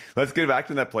 Let's get back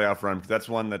to that playoff run, because that's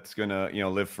one that's gonna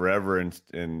live forever in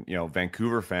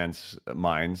Vancouver fans'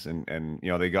 minds. And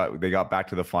they got back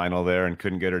to the final there and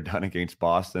couldn't get her done against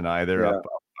Boston either,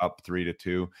 up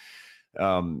 3-2.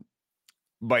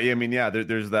 But I mean,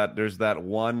 there's that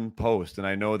one post, and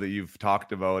I know that you've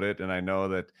talked about it, and I know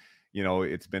that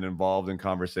it's been involved in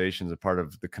conversations, a part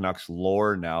of the Canucks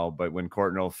lore now. But when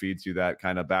Courtnall feeds you that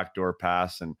kind of backdoor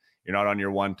pass, and you're not on your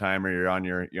one timer, you're on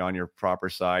your proper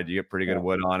side, you get pretty good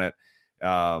wood on it.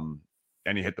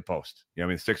 and you hit the post. You know, I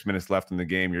mean, 6 minutes left in the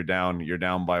game, you're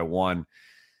down by 1.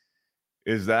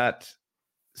 Is that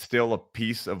still a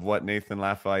piece of what Nathan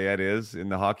Lafayette is in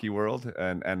the hockey world,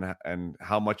 and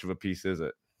how much of a piece is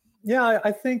it? Yeah,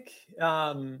 I think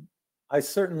I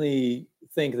certainly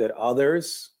think that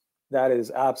that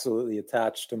is absolutely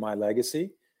attached to my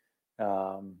legacy.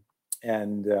 I've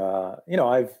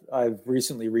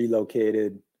recently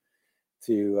relocated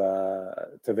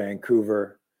to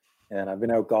Vancouver, and I've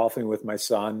been out golfing with my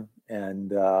son.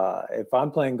 And if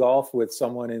I'm playing golf with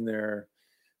someone in their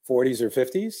 40s or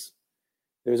 50s,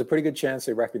 there's a pretty good chance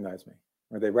they recognize me,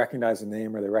 or they recognize the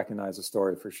name, or they recognize the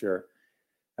story for sure.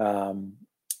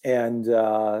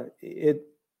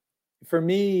 For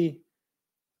me,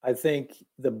 I think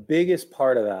the biggest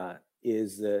part of that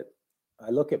is that I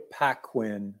look at Pat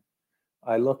Quinn,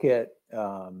 I look at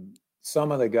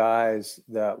some of the guys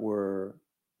that were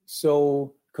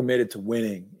so committed to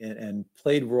winning and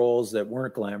played roles that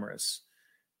weren't glamorous,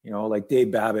 like Dave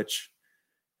Babich,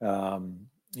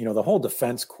 the whole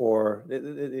defense corps.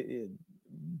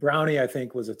 Brownie, I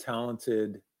think, was a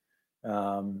talented,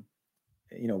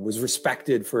 was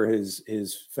respected for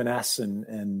his finesse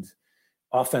and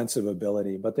offensive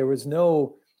ability, but there was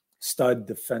no stud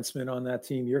defenseman on that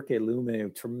team. Jyrki Lumme, a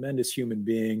tremendous human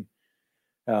being,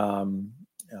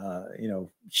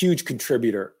 huge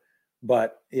contributor.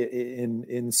 But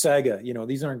in Sega,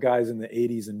 these aren't guys in the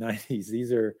 80s and 90s.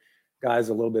 These are guys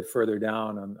a little bit further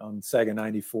down on Sega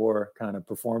 94 kind of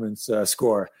performance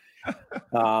score.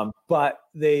 But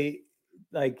the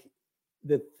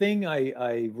thing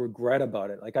I regret about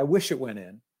it, I wish it went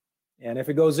in. And if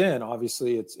it goes in,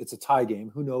 obviously it's a tie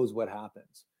game. Who knows what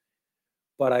happens?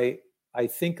 But I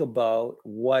think about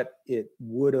what it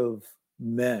would have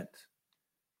meant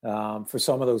for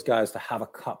some of those guys to have a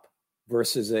cup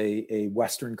versus a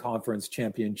Western Conference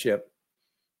championship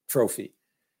trophy.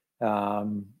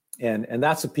 And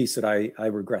that's a piece that I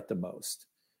regret the most.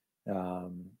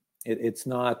 It's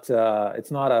not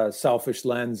a selfish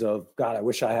lens of, God, I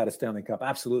wish I had a Stanley Cup.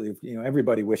 Absolutely.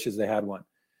 Everybody wishes they had one.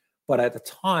 But at the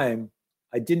time,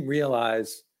 I didn't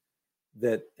realize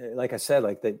that, like I said,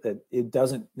 that it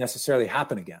doesn't necessarily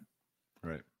happen again.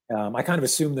 Right. I kind of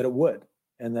assumed that it would,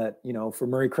 and that, for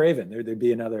Murray Craven, there'd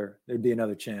be another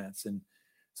chance, and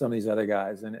some of these other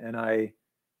guys. And I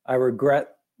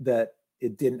regret that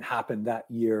it didn't happen that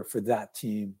year for that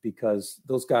team, because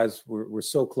those guys were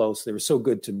so close. They were so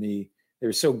good to me. They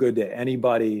were so good to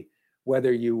anybody,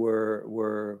 whether you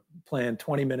were playing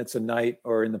 20 minutes a night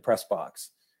or in the press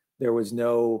box. There was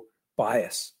no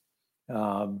bias.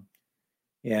 It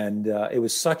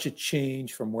was such a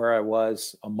change from where I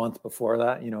was a month before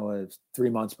that, 3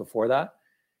 months before that.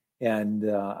 And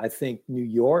I think New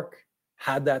York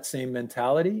had that same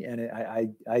mentality. And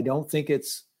I don't think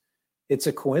it's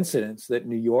a coincidence that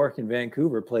New York and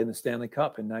Vancouver played in the Stanley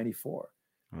Cup in '94.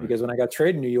 Right. Because when I got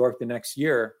traded to New York the next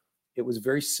year, it was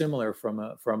very similar from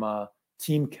a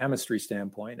team chemistry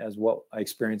standpoint as what I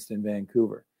experienced in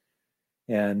Vancouver.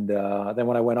 And then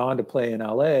when I went on to play in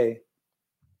LA,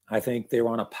 I think they were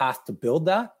on a path to build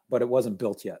that, but it wasn't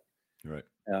built yet. Right.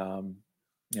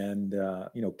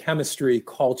 Chemistry,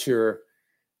 culture,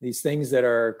 these things that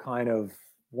are kind of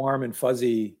warm and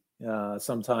fuzzy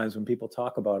sometimes when people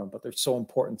talk about them, but they're so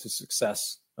important to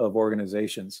success of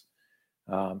organizations.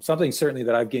 Something certainly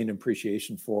that I've gained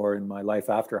appreciation for in my life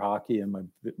after hockey and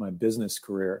my business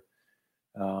career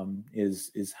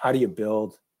is how do you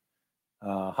build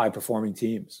high performing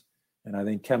teams? And I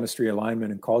think chemistry,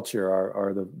 alignment, and culture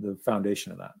are the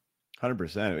foundation of that.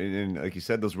 100%. And like you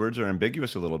said, those words are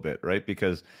ambiguous a little bit, right?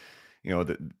 Because,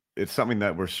 it's something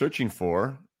that we're searching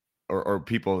for, or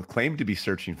people claim to be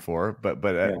searching for, but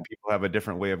people have a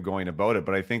different way of going about it.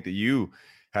 But I think that you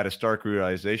had a stark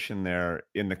realization there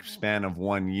in the span of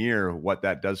 1 year, what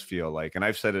that does feel like. And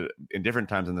I've said it in different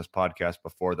times in this podcast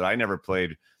before that I never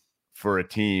played for a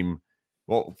team.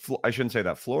 Well, I shouldn't say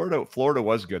that. Florida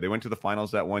was good. They went to the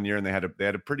finals that 1 year, and they had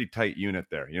a pretty tight unit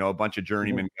there. A bunch of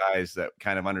journeyman guys that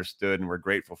kind of understood and were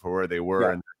grateful for where they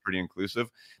were, and they're pretty inclusive.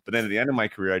 But then at the end of my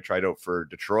career, I tried out for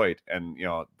Detroit, and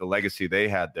the legacy they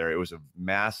had there, it was a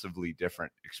massively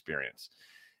different experience.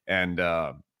 And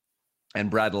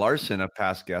Brad Larson, a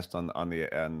past guest on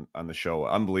the show,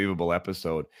 unbelievable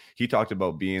episode. He talked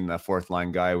about being the fourth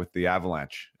line guy with the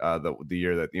Avalanche the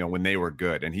year that when they were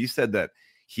good, and he said that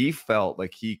he felt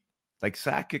like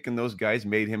Sakic and those guys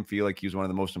made him feel like he was one of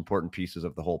the most important pieces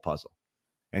of the whole puzzle.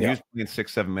 And he was playing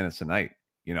 6-7 minutes a night,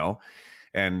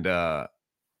 and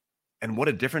what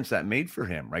a difference that made for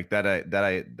him, right?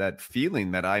 That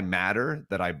feeling that I matter,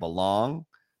 that I belong,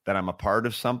 that I'm a part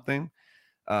of something,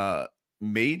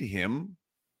 made him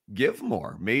give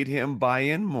more, made him buy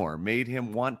in more, made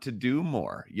him want to do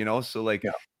more, So like,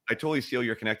 Yeah. I totally see how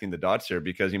you're connecting the dots there,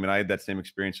 because I had that same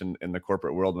experience in the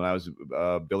corporate world when I was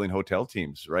building hotel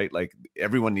teams, right? Like,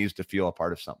 everyone needs to feel a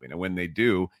part of something. And when they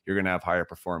do, you're going to have higher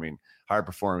performing,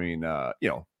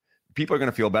 people are going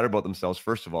to feel better about themselves,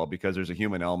 first of all, because there's a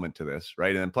human element to this,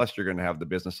 right? And then plus you're going to have the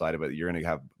business side of it. You're going to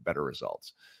have better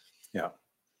results. Yeah.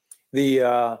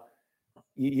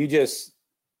 You just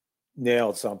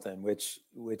nailed something, which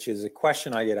is a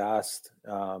question I get asked,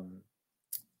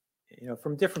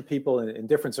 from different people in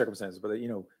different circumstances, but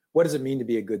what does it mean to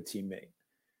be a good teammate?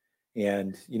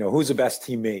 And, who's the best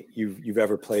teammate you've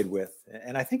ever played with?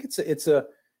 And I think it's a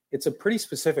pretty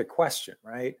specific question,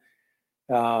 right?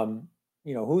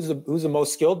 Who's the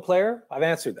most skilled player? I've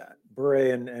answered that, Bure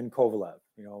and Kovalev,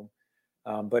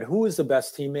 but who is the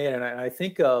best teammate? And I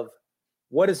think of,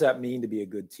 what does that mean to be a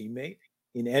good teammate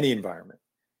in any environment?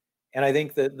 And I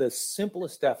think that the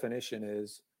simplest definition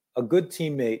is, a good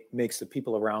teammate makes the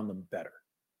people around them better.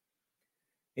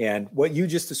 And what you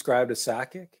just described as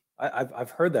Sakic,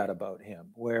 I've heard that about him,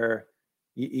 where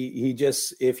he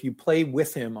just, if you play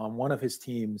with him on one of his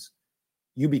teams,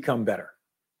 you become better.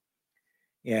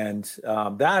 And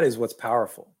that is what's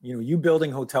powerful. You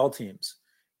building hotel teams,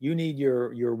 you need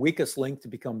your weakest link to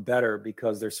become better,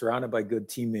 because they're surrounded by good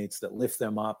teammates that lift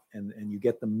them up, and you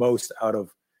get the most out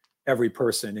of every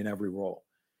person in every role.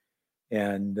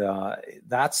 And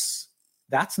that's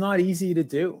not easy to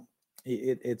do.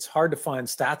 It's hard to find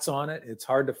stats on it. It's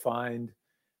hard to find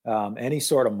any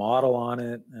sort of model on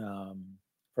it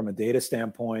from a data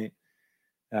standpoint.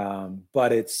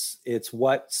 But it's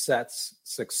what sets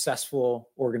successful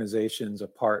organizations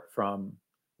apart from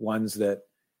ones that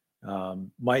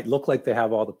might look like they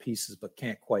have all the pieces but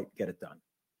can't quite get it done.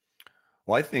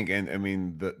 Well, I think,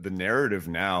 and the narrative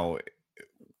now,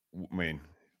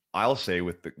 I'll say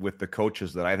with the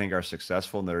coaches that I think are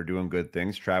successful and that are doing good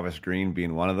things, Travis Green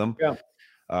being one of them,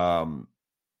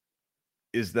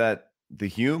 is that the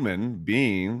human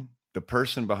being, the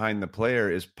person behind the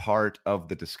player, is part of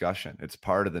the discussion. It's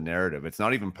part of the narrative. It's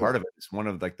not even part of it. It's one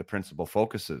of like the principal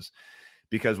focuses,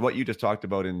 because what you just talked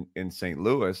about in St.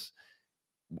 Louis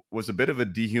was a bit of a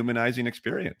dehumanizing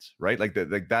experience, right? Like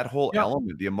that whole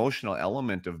element, the emotional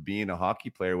element of being a hockey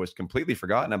player, was completely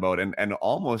forgotten about, and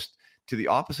almost to the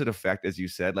opposite effect, as you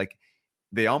said. Like,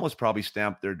 they almost probably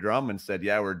stamped their drum and said,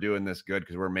 "Yeah, we're doing this good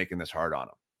because we're making this hard on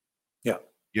them."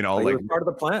 Yeah, like part of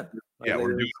the plan. Yeah,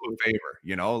 we're doing you a favor,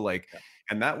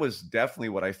 and that was definitely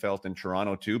what I felt in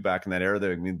Toronto too, back in that era.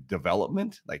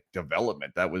 Development,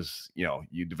 that was,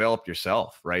 you developed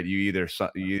yourself, right? You either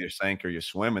sank or you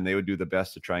swim, and they would do the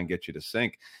best to try and get you to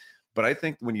sink. But I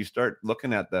think when you start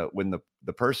looking at when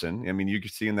the person, you're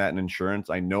seeing that in insurance.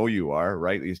 I know you are,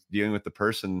 right? You're dealing with the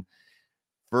person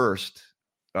first,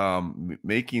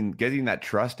 getting that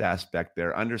trust aspect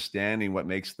there, understanding what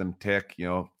makes them tick,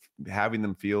 having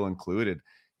them feel included.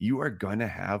 You are going to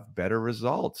have better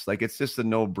results. Like, it's just a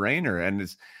no-brainer.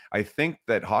 And I think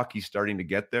that hockey's starting to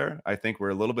get there. I think we're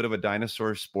a little bit of a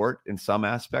dinosaur sport in some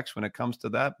aspects when it comes to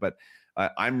that, but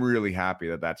I'm really happy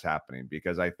that that's happening,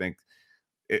 because I think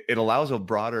it allows a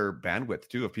broader bandwidth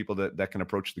too of people that can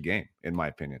approach the game, in my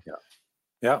opinion.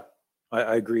 Yeah,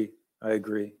 I agree.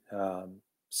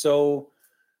 So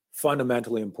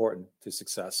fundamentally important to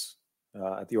success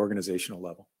at the organizational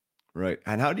level. Right.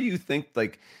 And how do you think,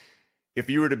 like, if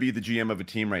you were to be the GM of a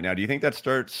team right now, do you think that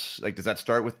starts, like, does that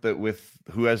start with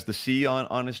who has the C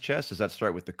on his chest? Does that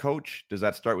start with the coach? Does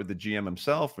that start with the GM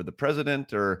himself or the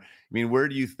president? Or, where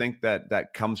do you think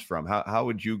that comes from? How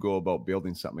would you go about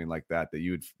building something like that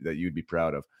you'd be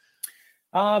proud of?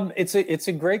 It's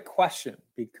a great question,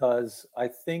 because I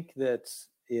think that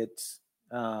it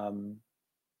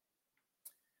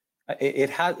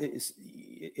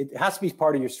has to be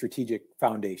part of your strategic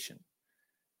foundation.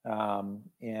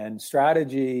 And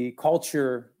strategy,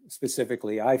 culture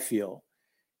specifically, I feel,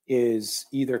 is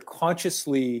either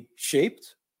consciously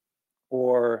shaped,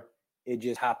 or it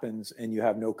just happens and you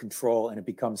have no control and it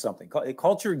becomes something.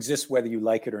 Culture exists whether you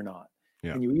like it or not.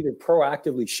 Yeah. And you either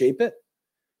proactively shape it,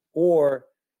 or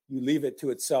you leave it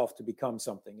to itself to become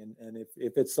something. And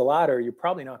if it's the latter, you're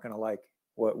probably not going to like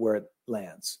where it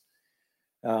lands.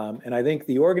 And I think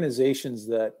the organizations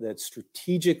that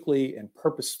strategically and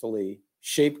purposefully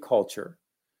shape culture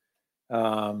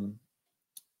are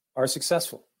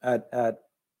successful at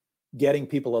getting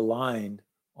people aligned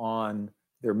on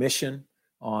their mission,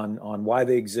 on why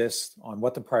they exist, on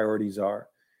what the priorities are.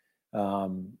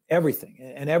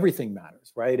 Everything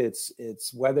matters, right?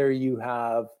 It's whether you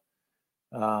have,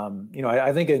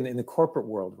 I think in the corporate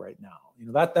world right now,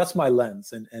 that's my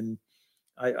lens, and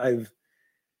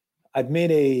I've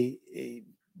made a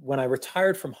when I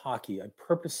retired from hockey, I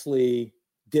purposely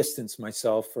distanced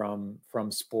myself from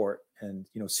sport and,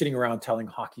 sitting around telling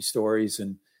hockey stories.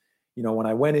 And, when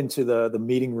I went into the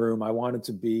meeting room, I wanted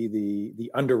to be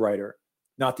the underwriter,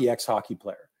 not the ex-hockey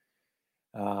player.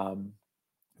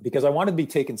 Because I wanted to be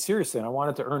taken seriously and I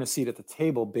wanted to earn a seat at the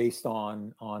table based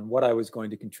on what I was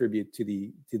going to contribute to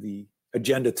the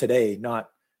agenda today, not,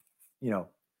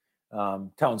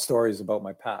 telling stories about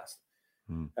my past.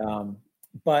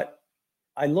 But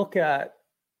I look at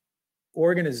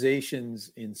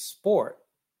organizations in sport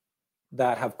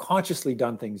that have consciously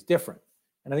done things different.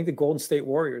 And I think the Golden State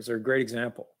Warriors are a great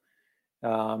example.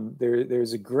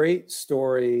 There's a great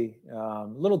story, a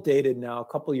little dated now, a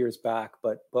couple of years back,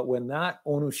 but when that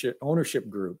ownership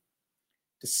group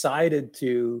decided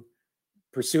to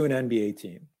pursue an NBA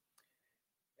team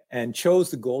and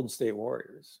chose the Golden State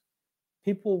Warriors,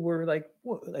 people were like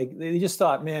they just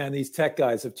thought, man, these tech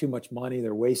guys have too much money.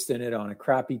 They're wasting it on a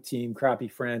crappy team, crappy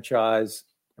franchise.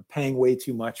 They're paying way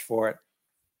too much for it.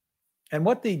 And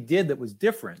what they did that was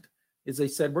different is they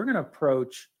said, we're going to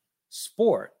approach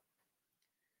sport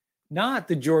not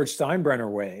the George Steinbrenner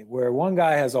way, where one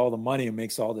guy has all the money and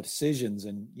makes all the decisions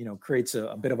and, creates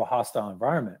a bit of a hostile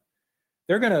environment.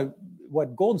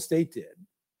 What Golden State did,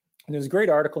 and there's a great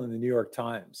article in the New York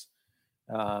Times.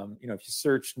 If you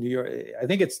search New York, I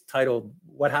think it's titled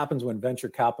 "What Happens When Venture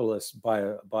Capitalists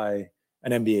Buy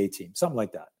an NBA Team," something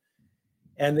like that.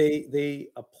 And they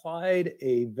applied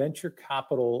a venture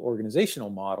capital organizational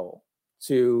model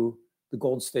to the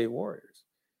Golden State Warriors,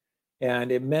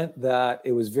 and it meant that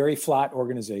it was very flat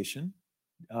organization.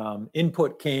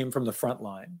 Input came from the front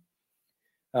line,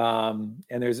 and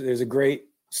there's a great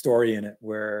story in it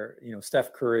where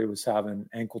Steph Curry was having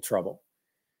ankle trouble.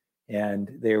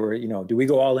 And they were, do we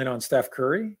go all in on Steph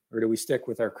Curry or do we stick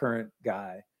with our current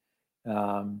guy?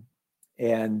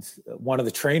 And one of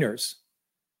the trainers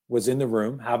was in the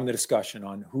room having the discussion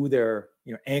on who their,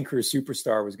 anchor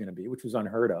superstar was going to be, which was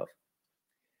unheard of.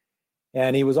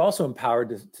 And he was also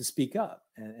empowered to speak up.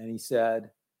 And he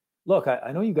said, look,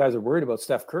 I know you guys are worried about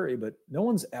Steph Curry, but no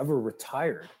one's ever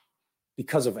retired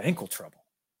because of ankle trouble.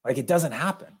 Like, it doesn't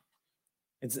happen.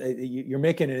 You're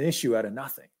making an issue out of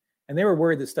nothing. And they were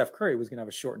worried that Steph Curry was going to have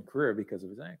a shortened career because of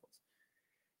his ankles.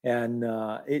 And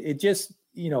it just,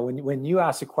 when you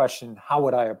ask a question, how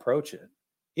would I approach it?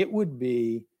 It would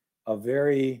be a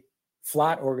very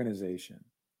flat organization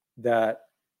that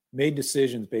made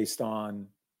decisions based on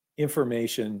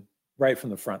information right from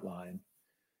the front line.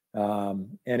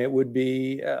 And it would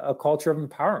be a culture of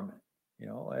empowerment.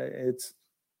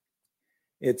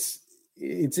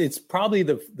 It's probably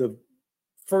the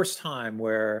first time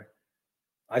where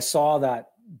I saw that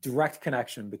direct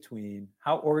connection between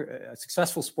how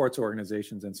successful sports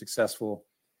organizations and successful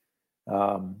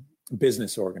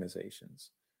business organizations,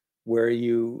 where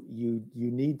you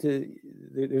need to,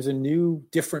 there's a new,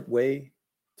 different way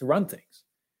to run things.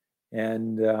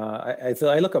 And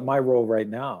I look at my role right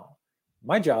now.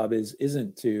 My job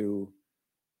isn't to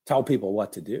tell people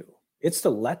what to do. It's to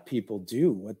let people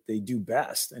do what they do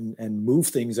best and move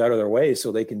things out of their way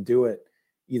so they can do it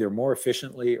either more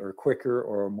efficiently or quicker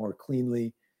or more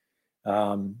cleanly.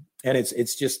 And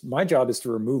it's just, my job is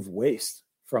to remove waste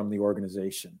from the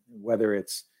organization, whether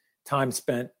it's time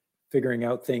spent figuring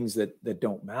out things that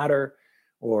don't matter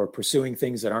or pursuing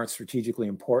things that aren't strategically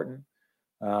important.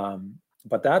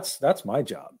 But that's my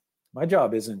job. My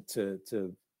job isn't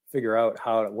to figure out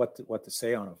what to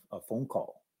say on a phone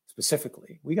call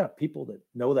specifically. We got people that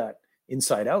know that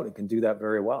inside out and can do that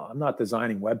very well. I'm not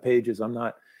designing web pages. I'm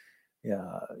not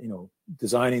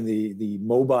designing the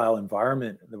mobile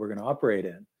environment that we're going to operate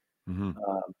in. Mm-hmm.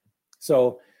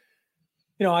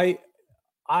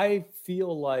 I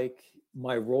feel like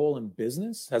my role in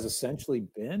business has essentially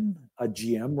been a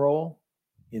GM role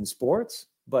in sports,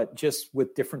 but just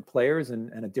with different players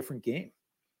and a different game.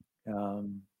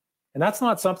 And that's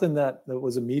not something that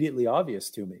was immediately obvious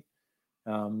to me.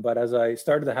 But as I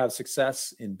started to have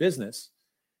success in business,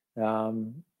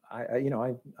 I'm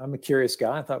a curious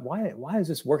guy. I thought, why is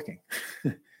this working?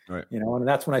 Right. And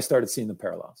that's when I started seeing the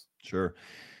parallels. Sure.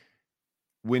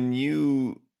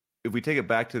 If we take it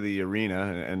back to the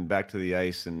arena and back to the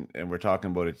ice and we're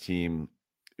talking about a team,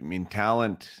 I mean,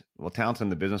 talent in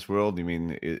the business world,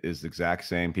 is the exact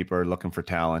same. People are looking for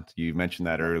talent. You mentioned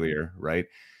that earlier, right?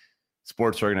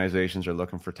 Sports organizations are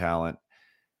looking for talent.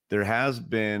 There has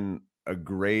been a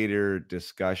greater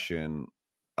discussion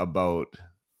about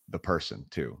the person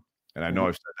too. And I know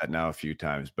I've said that now a few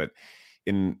times, but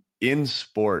in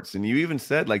sports, and you even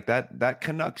said like that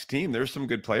Canucks team, there's some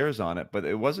good players on it, but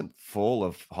it wasn't full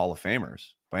of Hall of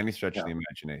Famers by any stretch of the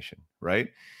imagination, right?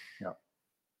 Yeah.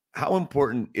 how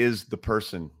important is the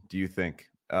person, do you think?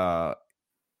 The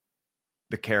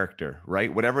character,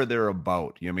 right? Whatever they're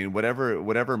about. I mean,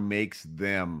 whatever makes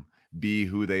them be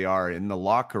who they are in the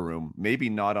locker room, maybe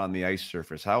not on the ice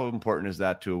surface. How important is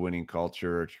that to a winning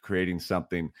culture or to creating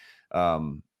something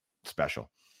special?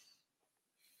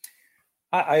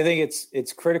 I think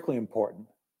it's critically important.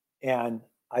 And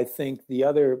I think the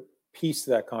other piece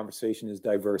of that conversation is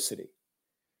diversity.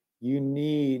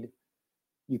 You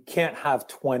can't have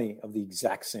 20 of the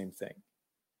exact same thing,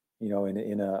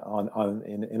 in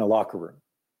a locker room.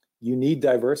 You need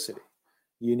diversity.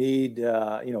 You need,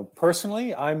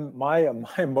 personally, my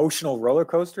emotional roller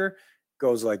coaster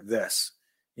goes like this.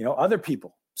 Other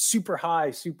people, super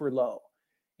high, super low.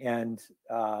 And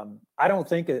I don't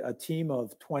think a team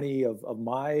of 20 of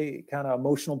my kind of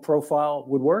emotional profile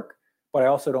would work, but I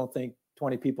also don't think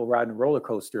 20 people riding a roller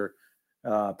coaster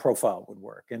profile would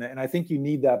work. And I think you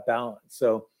need that balance.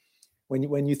 So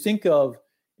when you think of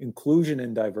inclusion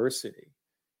and diversity,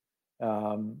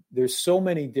 there's so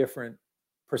many different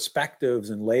perspectives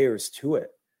and layers to it,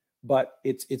 but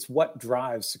it's what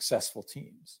drives successful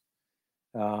teams.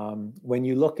 When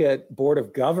you look at board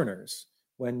of governors,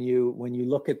 when you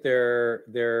look at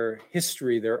their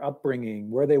history, their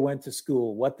upbringing, where they went to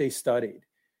school, what they studied,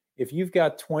 if you've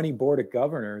got 20 board of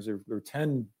governors or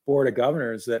 10 board of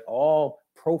governors that all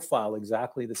profile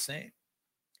exactly the same,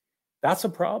 that's a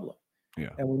problem. Yeah.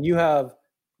 And when you have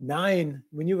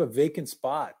a vacant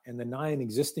spot and the 9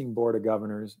 existing board of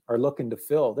governors are looking to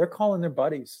fill, they're calling their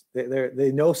buddies.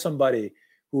 They know somebody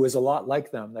who is a lot like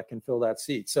them that can fill that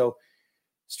seat. So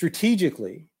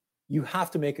strategically, you have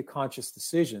to make a conscious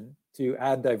decision to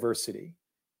add diversity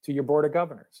to your board of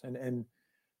governors. And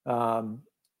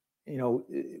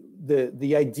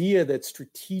the idea that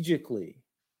strategically,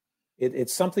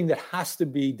 it's something that has to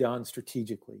be done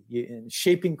strategically. And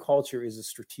shaping culture is a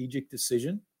strategic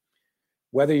decision.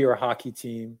 Whether you're a hockey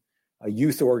team, a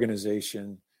youth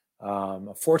organization,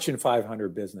 a Fortune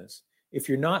 500 business, if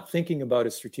you're not thinking about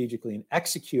it strategically and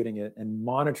executing it and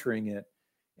monitoring it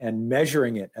and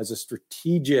measuring it as a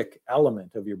strategic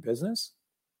element of your business,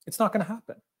 it's not going to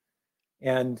happen.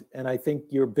 And I think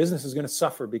your business is going to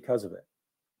suffer because of it.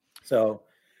 So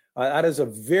that is a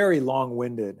very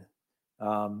long-winded,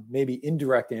 maybe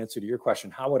indirect answer to your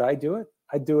question. How would I do it?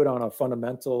 I do it on a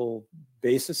fundamental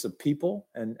basis of people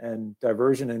and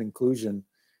diversion and inclusion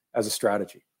as a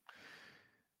strategy.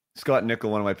 Scott Nickel,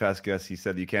 one of my past guests, he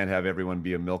said you can't have everyone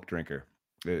be a milk drinker.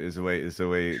 Is the way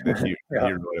that you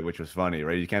wrote it, which was funny,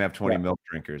 right? You can't have 20 milk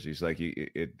drinkers. He's like,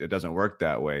 it doesn't work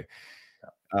that way.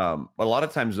 But a lot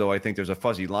of times, though, I think there's a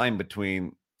fuzzy line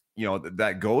between,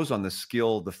 that goes on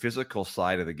the physical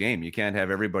side of the game. You can't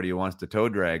have everybody who wants to toe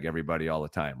drag everybody all the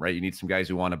time, right? You need some guys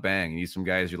who want to bang. You need some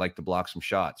guys who like to block some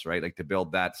shots, right? Like to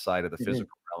build that side of the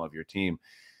physical realm of your team.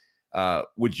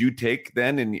 Would you take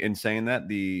then in saying that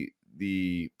the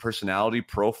personality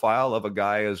profile of a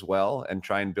guy as well and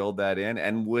try and build that in?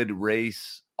 And would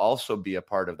race also be a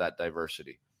part of that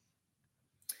diversity?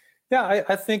 Yeah,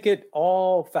 I think it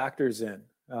all factors in.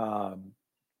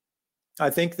 I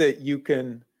think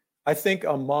that I think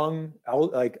among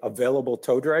like available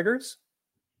toe draggers,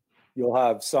 you'll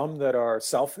have some that are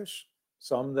selfish,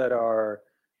 some that are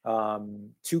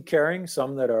too caring,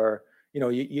 some that are,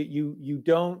 you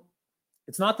don't,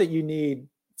 it's not that you need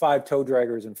 5 toe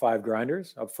draggers and 5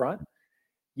 grinders up front.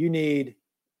 You need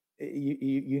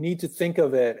to think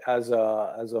of it as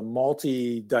a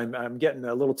I'm getting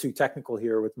a little too technical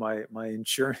here with my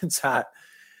insurance hat,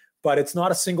 but it's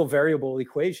not a single variable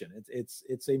equation.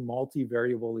 It's a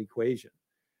multivariable equation.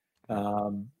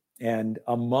 And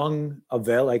among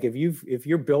like if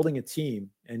you're building a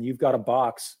team and you've got a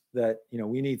box that,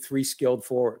 we need 3 skilled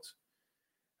forwards,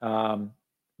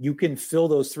 you can fill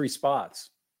those 3 spots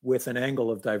with an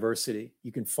angle of diversity.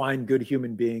 You can find good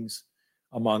human beings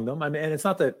among them. I mean, and it's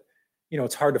not that,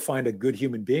 it's hard to find a good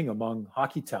human being among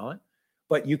hockey talent,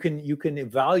 but you can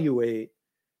evaluate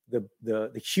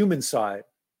the human side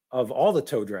of all the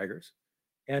toe draggers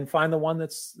and find the one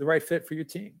that's the right fit for your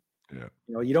team.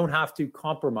 Yeah. You don't have to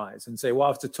compromise and say, well,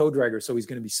 it's a toe dragger, so he's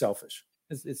going to be selfish.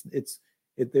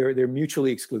 They're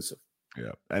mutually exclusive.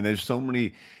 Yeah. And there's so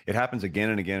many, it happens again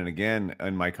and again and again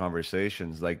in my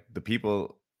conversations. Like the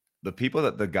people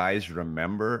that the guys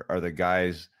remember are the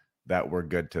guys that were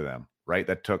good to them, right?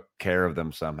 That took care of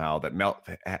them somehow, that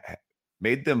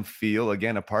made them feel,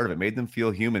 again, a part of it, made them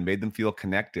feel human, made them feel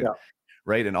connected,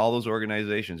 right? In all those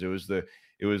organizations,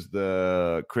 it it was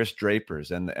the Chris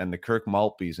Drapers and the Kirk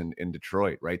Maltbys in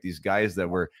Detroit, right? These guys that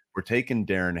were taking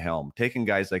Darren Helm, taking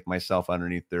guys like myself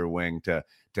underneath their wing to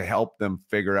help them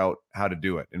figure out how to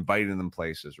do it, inviting them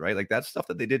places, right? Like that's stuff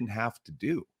that they didn't have to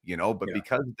do, but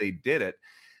because they did it,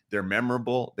 they're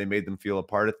memorable. They made them feel a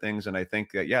part of things. And I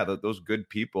think that, those good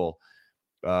people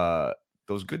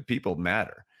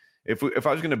matter. If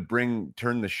I was going to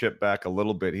turn the ship back a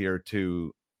little bit here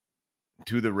to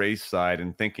the race side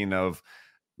and thinking of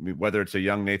whether it's a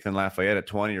young Nathan Lafayette at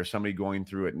 20 or somebody going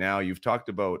through it now, you've talked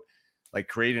about like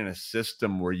creating a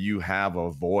system where you have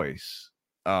a voice.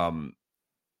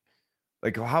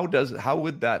 Like how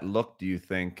would that look, do you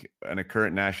think, in a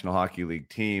current National Hockey League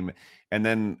team? And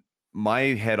then my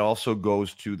head also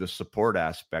goes to the support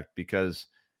aspect, because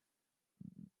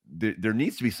there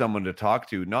needs to be someone to talk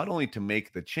to, not only to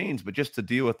make the change, but just to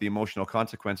deal with the emotional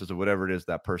consequences of whatever it is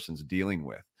that person's dealing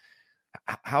with.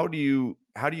 How do you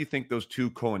think those two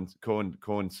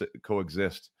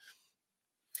coexist?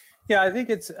 Yeah, I think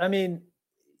to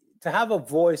have a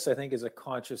voice, I think, is a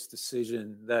conscious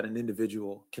decision that an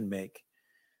individual can make.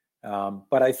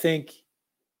 But I think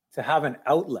to have an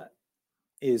outlet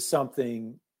is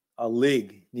something a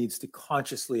league needs to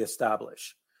consciously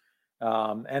establish.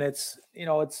 And it's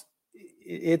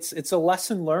a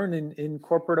lesson learned in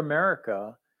corporate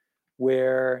America,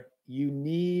 where you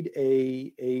need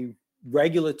a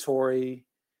regulatory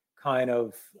kind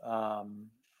of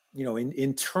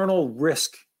internal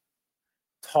risk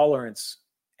tolerance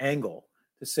angle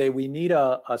to say we need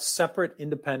a separate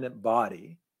independent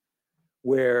body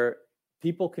where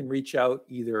people can reach out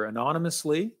either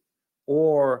anonymously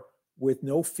or with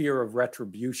no fear of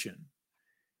retribution.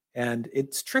 And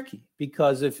it's tricky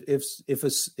because if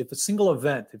a single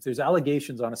event, if there's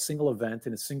allegations on a single event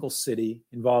in a single city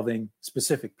involving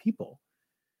specific people,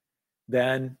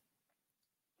 then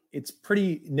it's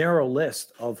pretty narrow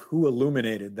list of who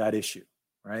illuminated that issue,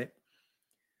 right?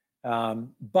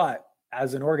 But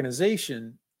as an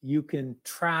organization, you can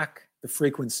track the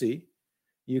frequency,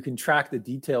 you can track the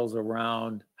details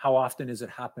around how often is it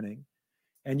happening,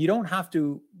 and you don't have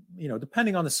to,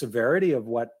 depending on the severity of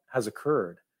what has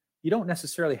occurred, you don't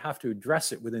necessarily have to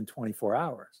address it within 24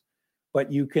 hours,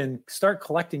 but you can start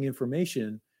collecting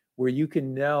information where you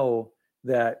can know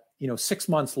that 6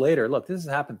 months later, look, this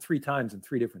has happened 3 times in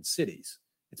 3 different cities.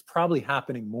 It's probably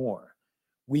happening more.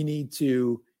 We need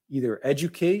to either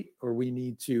educate, or we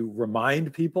need to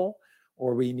remind people,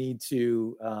 or we need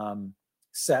to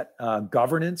set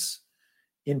governance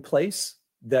in place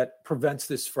that prevents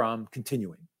this from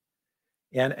continuing.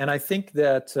 And I think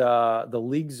that the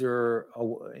leagues are,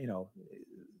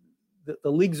 the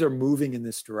leagues are moving in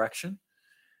this direction.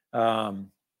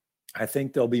 I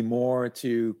think there'll be more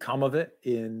to come of it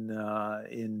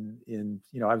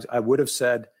I would have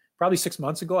said probably 6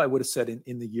 months ago, I would have said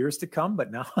in the years to come,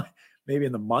 but now maybe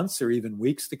in the months or even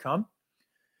weeks to come.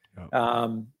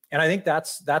 And I think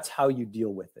that's how you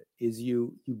deal with it, is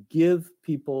you give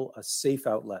people a safe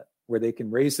outlet where they can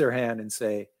raise their hand and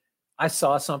say, I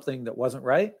saw something that wasn't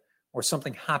right, or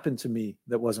something happened to me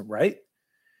that wasn't right,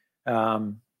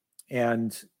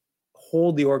 and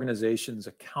hold the organizations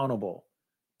accountable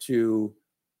to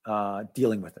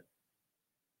dealing with it.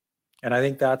 And I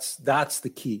think that's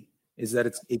the key, is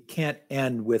that it can't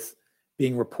end with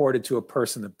being reported to a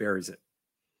person that buries it.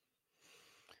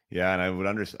 Yeah, and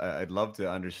I'd love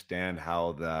to understand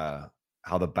how the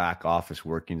back office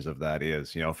workings of that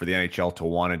is, for the NHL to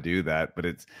want to do that, but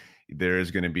there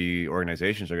is going to be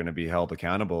organizations are going to be held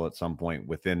accountable at some point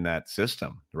within that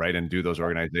system, right? And do those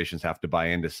organizations have to buy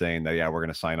into saying that, we're going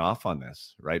to sign off on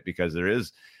this, right? Because there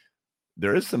is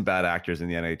some bad actors in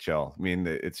the NHL. I mean,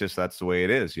 it's just, that's the way it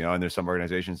is, and there's some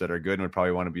organizations that are good and would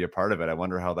probably want to be a part of it. I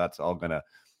wonder how that's all going to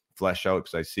flesh out,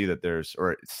 because I see that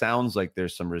it sounds like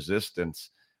there's some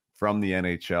resistance from the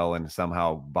NHL and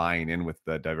somehow buying in with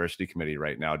the diversity committee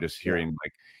right now, just hearing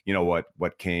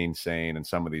what Kane's saying and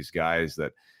some of these guys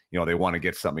that, they want to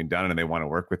get something done and they want to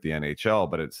work with the NHL,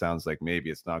 but it sounds like maybe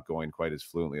it's not going quite as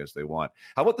fluently as they want.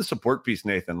 How about the support piece,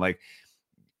 Nathan? Like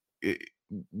I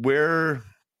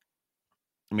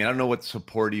don't know what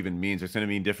support even means. It's going to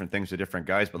mean different things to different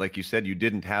guys, but like you said, you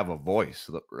didn't have a voice.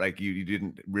 Like you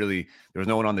didn't really, there was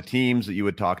no one on the teams that you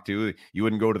would talk to. You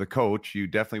wouldn't go to the coach. You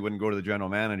definitely wouldn't go to the general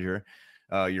manager.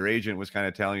 Your agent was kind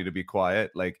of telling you to be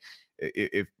quiet. Like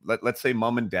if let's say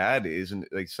mom and dad isn't,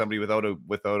 like, somebody without a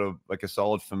like a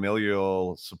solid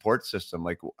familial support system,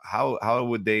 like how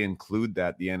would they include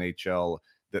the NHL,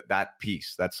 that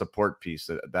piece, that support piece,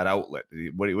 that outlet?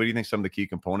 What do you think some of the key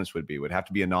components would be? Would it have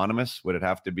to be anonymous? Would it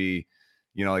have to be,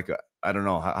 I don't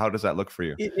know. How does that look for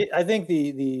you? I think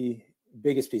the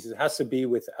biggest piece, it has to be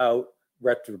without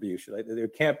retribution. Like, there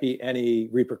can't be any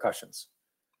repercussions.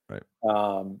 Right.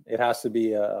 It has to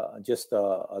be just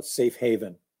a safe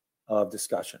haven of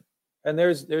discussion. And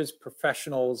there's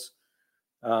professionals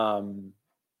that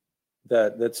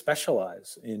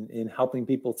specialize in helping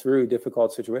people through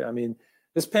difficult situations. I mean,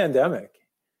 this pandemic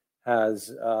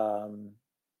has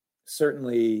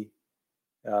certainly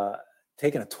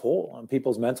taken a toll on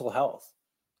people's mental health.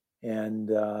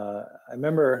 And I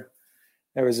remember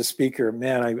there was a speaker,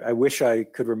 man, I wish I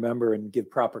could remember and give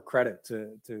proper credit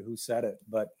to who said it,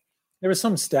 but there was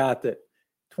some stat that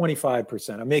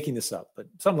 25%, I'm making this up, but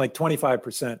something like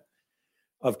 25%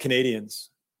 of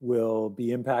Canadians will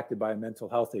be impacted by a mental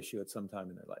health issue at some time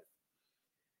in their life.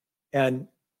 And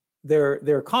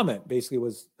their comment basically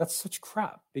was, that's such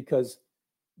crap, because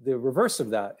the reverse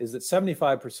of that is that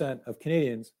 75% of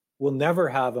Canadians will never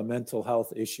have a mental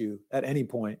health issue at any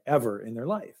point ever in their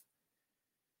life.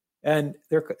 And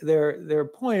their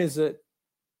point is that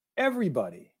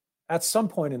everybody at some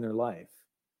point in their life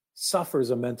suffers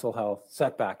a mental health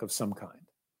setback of some kind,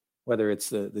 whether it's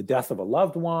the death of a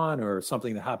loved one or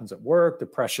something that happens at work,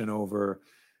 depression over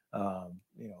the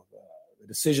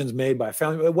decisions made by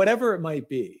family, whatever it might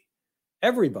be.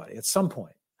 Everybody at some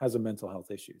point has a mental health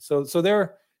issue. So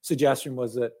their suggestion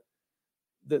was that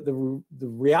the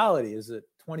reality is that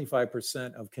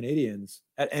 25% of Canadians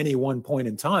at any one point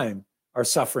in time are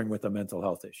suffering with a mental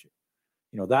health issue.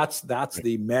 That's right.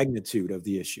 The magnitude of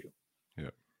the issue. Yeah.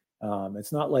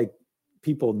 It's not like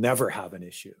people never have an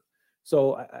issue.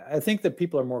 So I think that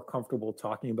people are more comfortable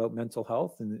talking about mental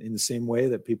health in the same way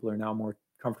that people are now more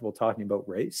comfortable talking about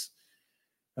race.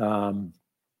 And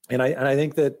I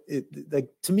think that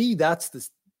to me,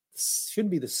 should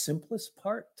be the simplest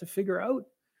part to figure out,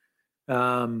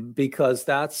 because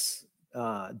that's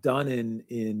done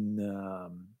in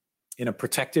a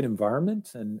protected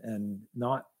environment and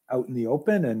not out in the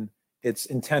open, and it's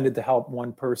intended to help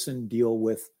one person deal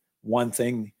with one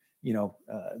thing,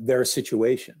 their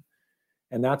situation.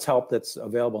 And that's help that's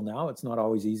available now. It's not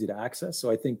always easy to access. So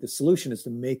I think the solution is to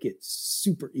make it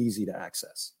super easy to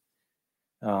access,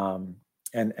 and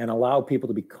allow people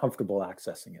to be comfortable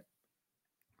accessing it.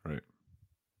 Right.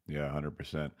 Yeah,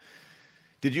 100%.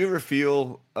 Did you ever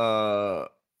feel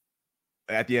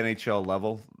at the NHL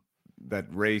level that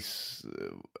race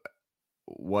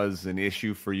was an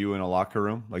issue for you in a locker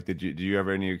room? Like, did you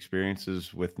ever any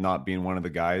experiences with not being one of the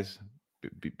guys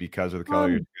because of the color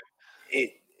of your skin?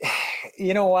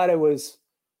 You know what?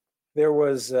 There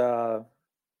was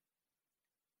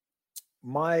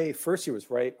my first year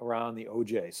was right around the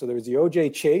OJ. So there was the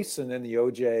OJ chase and then the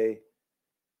OJ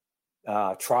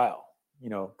trial,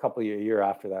 a couple of years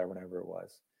after that, or whenever it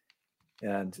was.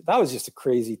 And that was just so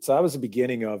that was the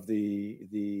beginning of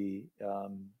the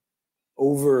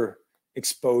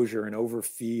overexposure and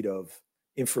overfeed of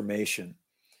information.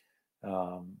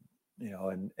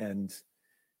 And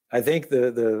I think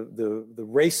the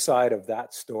race side of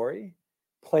that story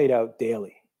played out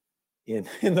daily in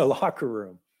the locker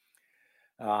room.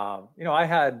 I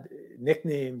had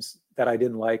nicknames that I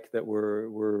didn't like that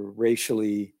were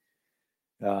racially,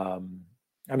 blatant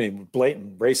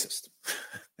racist.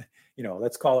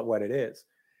 Let's call it what it is.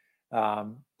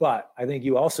 But I think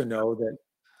you also know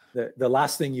that the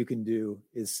last thing you can do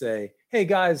is say, hey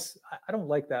guys, I don't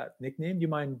like that nickname. Do you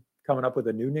mind coming up with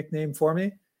a new nickname for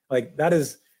me? Like that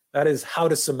is how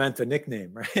to cement a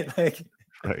nickname, right? Like,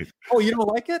 right. Oh, you don't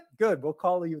like it? Good. We'll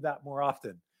call you that more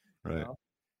often. Right.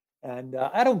 And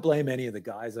I don't blame any of the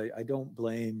guys. I don't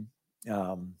blame,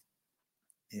 and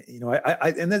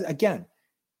then again,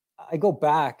 I go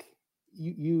back,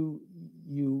 you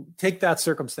take that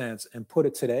circumstance and put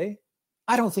it today.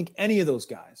 I don't think any of those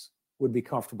guys would be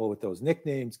comfortable with those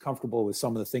nicknames, comfortable with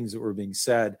some of the things that were being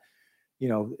said.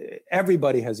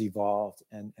 Everybody has evolved,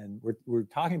 and we're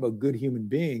talking about good human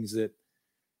beings, that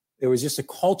there was just a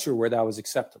culture where that was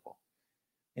acceptable.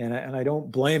 And I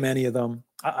don't blame any of them.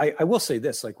 I will say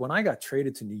this, like when I got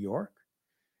traded to New York,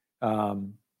 I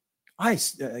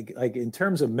in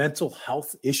terms of mental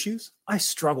health issues, I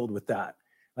struggled with that.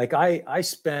 Like I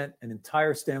spent an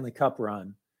entire Stanley Cup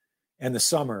run and the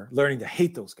summer learning to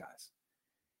hate those guys.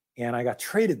 And I got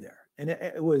traded there. And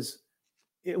it was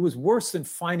worse than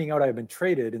finding out I had been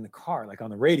traded in the car, like on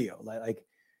the radio. Like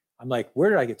I'm like, where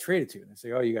did I get traded to? And they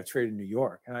say, oh, you got traded in New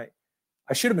York. And I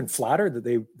should have been flattered that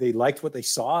they liked what they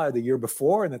saw the year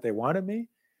before and that they wanted me.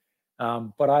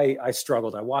 But I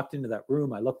struggled. I walked into that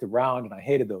room, I looked around, and I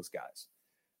hated those guys.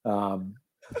 I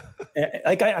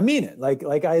mean it,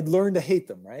 like I had learned to hate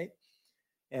them, right?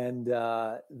 And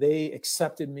they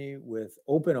accepted me with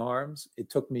open arms. It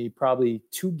took me probably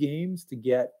 2 games to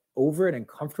get over it and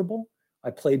comfortable. I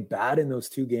played bad in those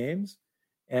 2 games.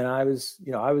 And I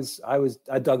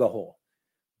dug a hole,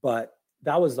 but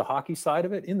that was the hockey side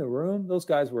of it. In the room, those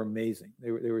guys were amazing.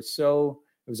 They were it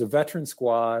was a veteran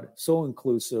squad, so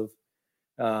inclusive.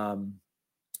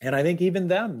 And I think even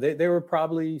them, they were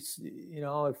probably,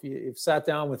 if you sat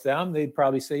down with them, they'd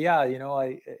probably say, yeah,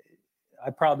 I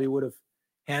probably would have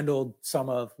handled some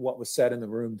of what was said in the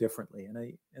room differently.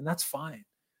 And that's fine.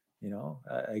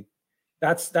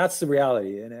 That's the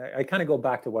reality. And I kind of go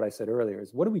back to what I said earlier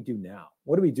is, what do we do now?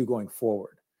 What do we do going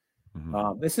forward?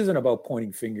 Mm-hmm. This isn't about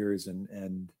pointing fingers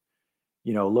and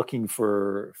looking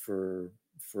for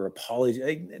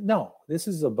apology. No, this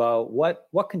is about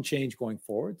what can change going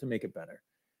forward to make it better.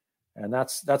 And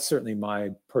that's certainly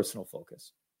my personal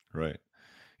focus. Right.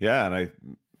 Yeah. And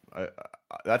I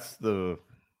that's the,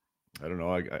 I don't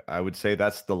know, I would say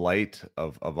that's the light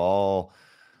of all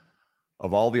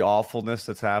the awfulness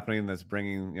that's happening, that's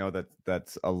bringing,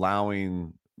 that's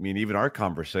allowing, I mean, even our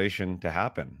conversation to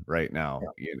happen right now,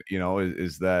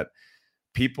 is that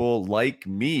people like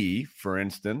me, for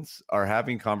instance, are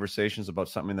having conversations about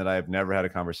something that I've never had a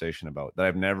conversation about, that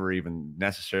I've never even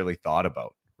necessarily thought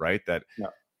about, right? That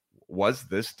was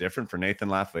this different for Nathan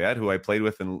Lafayette, who I played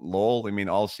with in Lowell, I mean,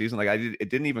 all season? Like it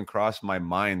didn't even cross my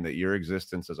mind that your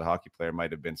existence as a hockey player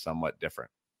might have been somewhat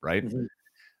different, right?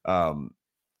 Mm-hmm.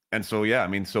 And so, yeah, I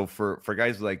mean, so for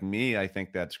guys like me, I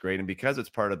think that's great. And because it's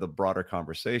part of the broader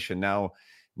conversation, now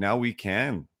we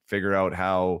can figure out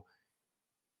how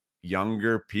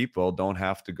younger people don't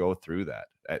have to go through that.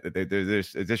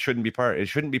 This shouldn't be part. It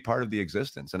shouldn't be part of the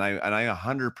existence. And I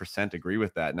 100% agree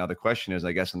with that. Now the question is,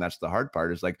 I guess, and that's the hard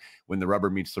part, is like, when the rubber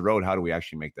meets the road, how do we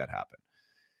actually make that happen?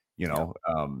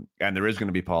 And there is going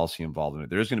to be policy involved in it.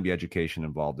 There is going to be education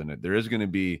involved in it. There is going to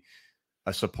be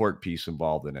a support piece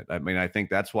involved in it. I mean, I think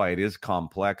that's why it is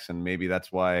complex, and maybe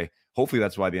hopefully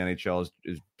that's why the NHL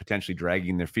is potentially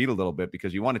dragging their feet a little bit,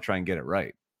 because you want to try and get it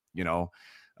right,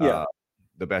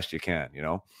 the best you can,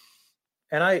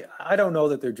 And I don't know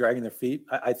that they're dragging their feet.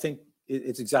 I think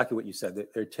it's exactly what you said,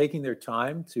 that they're taking their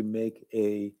time to make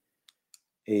a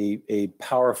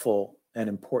powerful and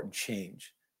important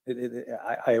change.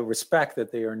 I respect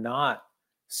that they are not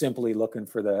simply looking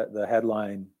for the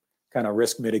headline kind of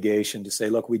risk mitigation to say,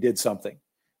 look, we did something.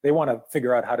 They want to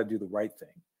figure out how to do the right thing.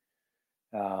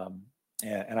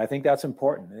 And I think that's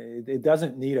important. It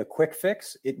doesn't need a quick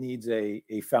fix. It needs a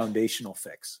foundational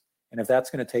fix. And if that's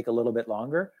going to take a little bit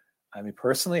longer, I mean,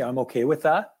 personally, I'm okay with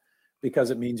that, because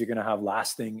it means you're going to have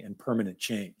lasting and permanent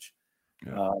change.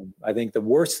 Yeah. I think the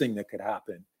worst thing that could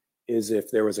happen is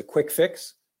if there was a quick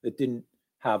fix that didn't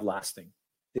have a lasting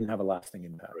impact.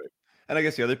 Right. And I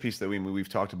guess the other piece that we've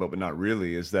talked about, but not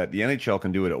really, is that the NHL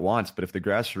can do it at once, but if the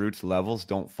grassroots levels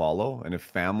don't follow, and if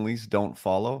families don't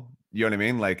follow, you know what I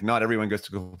mean? Like, not everyone gets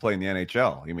to go play in the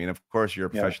NHL. I mean, of course, you're a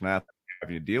professional athlete,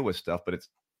 having to deal with stuff, but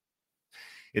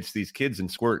it's these kids in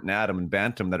Squirt and Atom and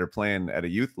Bantam that are playing at a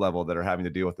youth level that are having to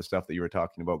deal with the stuff that you were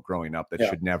talking about growing up that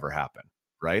should never happen,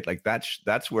 right? Like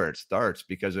that's where it starts,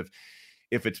 because if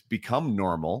it's become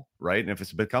normal, right? And if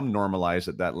it's become normalized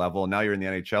at that level, and now you're in the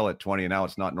NHL at 20 and now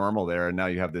it's not normal there, and now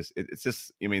you have this, it's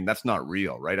just, I mean, that's not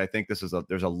real, right? I think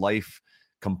there's a life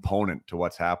component to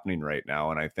what's happening right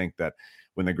now. And I think that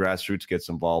when the grassroots gets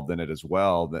involved in it as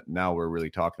well, that now we're really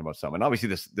talking about something. And obviously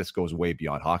this goes way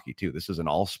beyond hockey too. This is an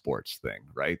all sports thing,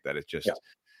 right? That it's just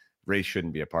race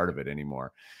shouldn't be a part of it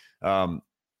anymore. Nathan,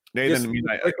 just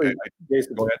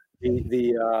Jason,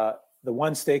 the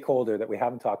one stakeholder that we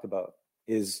haven't talked about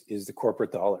is the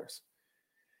corporate dollars.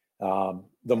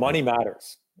 The money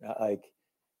matters. I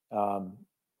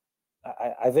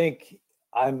think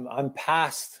I'm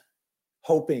past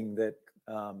hoping that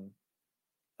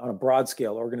on a broad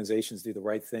scale, organizations do the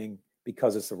right thing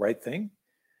because it's the right thing.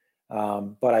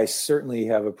 But I certainly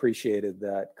have appreciated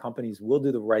that companies will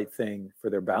do the right thing for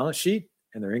their balance sheet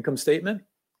and their income statement,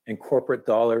 and corporate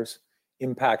dollars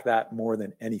impact that more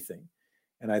than anything.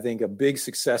 And I think a big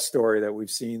success story that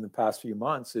we've seen the past few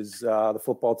months is the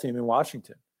football team in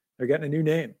Washington. They're getting a new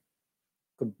name,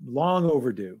 long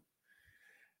overdue.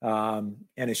 And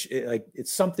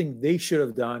it's something they should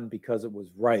have done because it was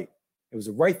right. It was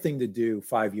the right thing to do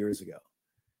 5 years ago.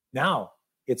 Now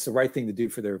it's the right thing to do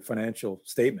for their financial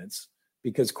statements,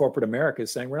 because corporate America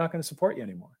is saying, we're not going to support you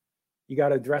anymore. You got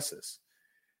to address this.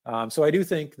 So I do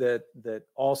think that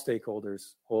all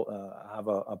stakeholders have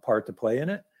a part to play in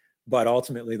it, but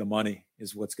ultimately the money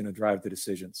is what's going to drive the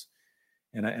decisions.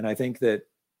 And I think that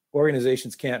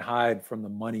organizations can't hide from the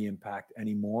money impact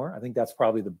anymore. I think that's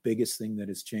probably the biggest thing that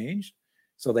has changed.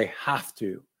 So they have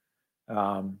to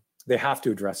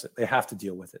address it. They have to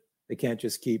deal with it. They can't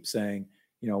just keep saying,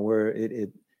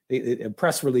 a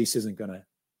press release isn't going to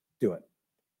do it.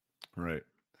 Right.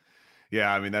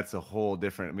 Yeah, I mean, that's a whole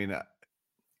different. I mean,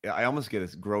 I almost get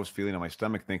this gross feeling on my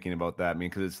stomach thinking about that. I mean,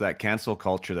 because it's that cancel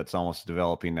culture that's almost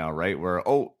developing now, right? Where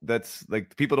that's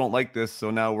like people don't like this, so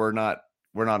now we're not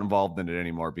involved in it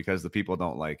anymore because the people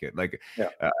don't like it. Like, Yeah.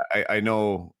 I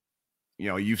know,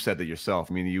 you've said that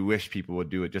yourself. I mean, you wish people would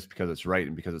do it just because it's right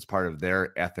and because it's part of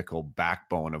their ethical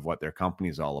backbone of what their company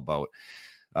is all about.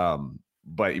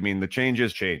 But I mean, the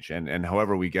changes change, and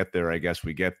however we get there, I guess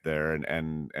we get there,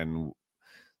 and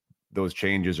those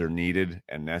changes are needed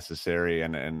and necessary,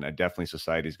 and definitely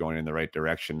society's going in the right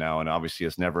direction now. And obviously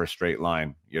it's never a straight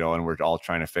line, and we're all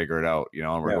trying to figure it out,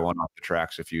 and we're going off the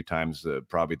tracks a few times,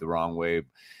 probably the wrong way.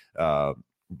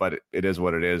 But it is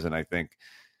what it is. And I think,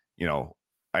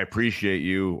 I appreciate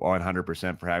you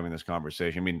 100% for having this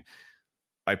conversation. I mean,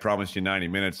 I promised you 90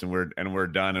 minutes and we're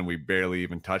done, and we barely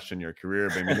even touched on your career.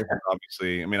 But I mean, this is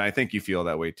obviously, I mean, I think you feel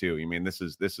that way too. I mean, this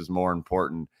is more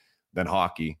important than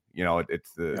hockey.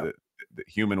 It's the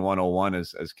human 101,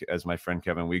 as my friend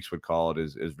Kevin Weeks would call it,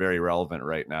 is very relevant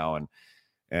right now.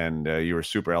 And you were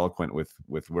super eloquent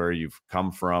with where you've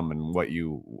come from and what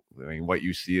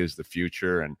you see as the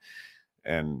future.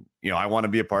 And I want to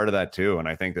be a part of that too. And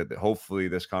I think that hopefully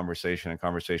this conversation and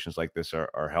conversations like this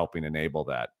are helping enable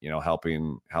that,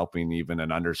 helping even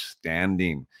an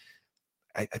understanding.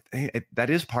 I think that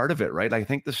is part of it, right? I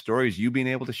think the stories, you being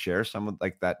able to share some of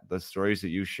like that, the stories that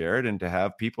you shared, and to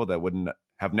have people that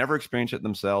have never experienced it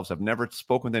themselves, have never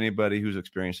spoken with anybody who's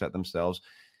experienced that themselves,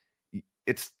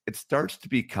 it starts to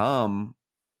become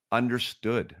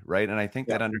understood, right? And I think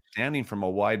that understanding from a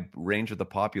wide range of the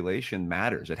population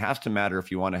matters. It has to matter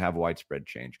if you want to have widespread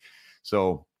change.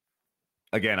 So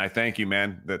again, I thank you,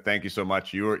 man. Thank you so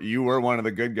much. You were one of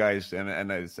the good guys,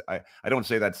 and I don't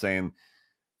say that saying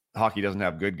hockey doesn't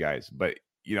have good guys, but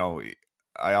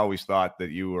I always thought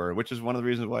that you were, which is one of the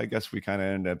reasons why I guess we kind of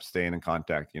ended up staying in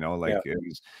contact.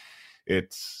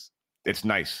 It's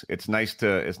nice. It's nice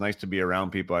to be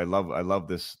around people. I love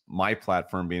this, my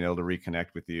platform, being able to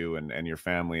reconnect with you and your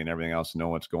family and everything else, know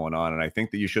what's going on. And I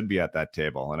think that you should be at that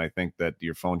table. And I think that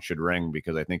your phone should ring,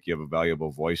 because I think you have a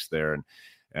valuable voice there.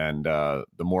 And the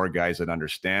more guys that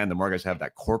understand, the more guys have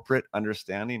that corporate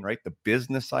understanding, right? The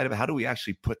business side of it. How do we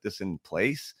actually put this in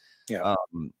place? Yeah.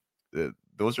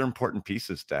 Those are important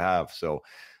pieces to have. So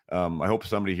I hope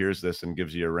somebody hears this and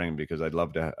gives you a ring, because I'd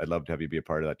love to have you be a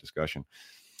part of that discussion.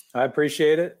 I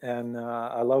appreciate it. And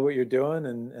I love what you're doing.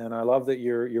 And I love that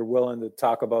you're willing to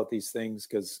talk about these things,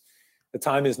 because the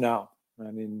time is now.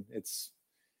 I mean, it's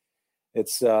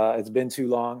been too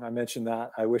long. I mentioned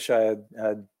that. I wish I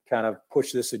had kind of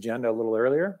pushed this agenda a little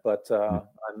earlier, but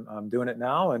I'm doing it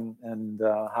now, and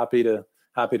happy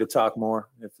to talk more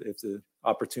if the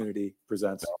opportunity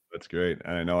presents. Oh, that's great.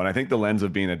 I know. And I think the lens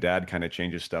of being a dad kind of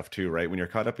changes stuff too, right? When you're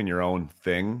caught up in your own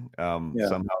thing,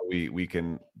 somehow we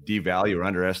can devalue or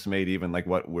underestimate even like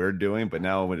what we're doing. But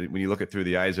now when you look at through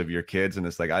the eyes of your kids, and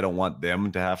it's like, I don't want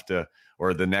them to have to,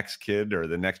 or the next kid or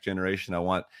the next generation, I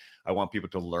want people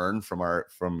to learn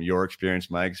from your experience,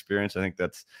 my experience. I think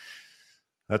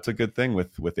that's a good thing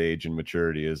with age and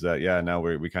maturity, is that, now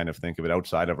we kind of think of it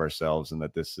outside of ourselves, and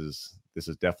that this is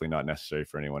definitely not necessary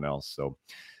for anyone else. So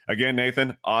again,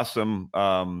 Nathan, awesome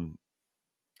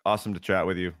to chat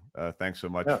with you. Thanks so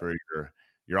much for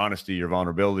your honesty, your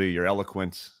vulnerability, your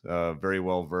eloquence, very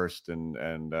well versed. And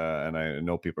I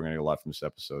know people are going to get a lot from this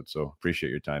episode. So appreciate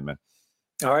your time, man.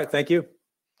 All right. Thank you.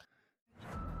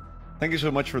 Thank you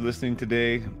so much for listening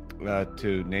today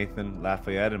to Nathan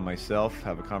Lafayette and myself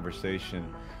have a conversation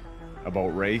about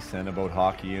race and about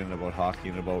hockey and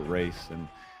about race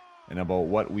and about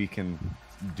what we can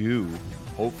do,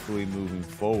 hopefully moving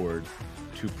forward,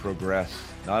 to progress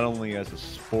not only as a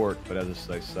sport but as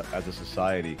a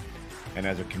society and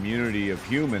as a community of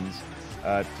humans,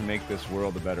 to make this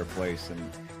world a better place.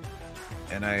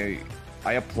 And I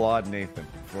applaud Nathan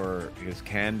for his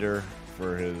candor,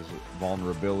 for his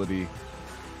vulnerability,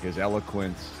 his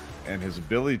eloquence, and his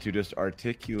ability to just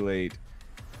articulate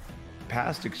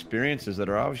past experiences that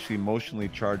are obviously emotionally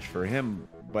charged for him,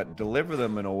 but deliver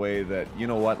them in a way that,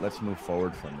 let's move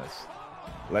forward from this.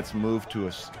 Let's move to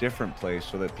a different place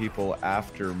so that people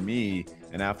after me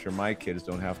and after my kids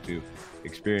don't have to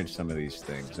experience some of these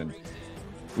things. And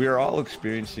we are all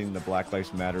experiencing the Black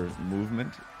Lives Matter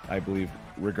movement, I believe,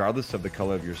 regardless of the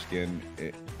color of your skin,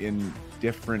 in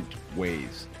different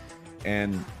ways.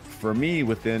 And for me,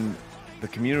 within the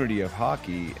community of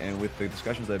hockey and with the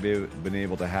discussions I've been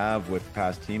able to have with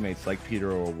past teammates like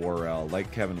Peter O'Worrell,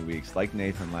 like Kevin Weeks, like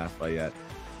Nathan Lafayette,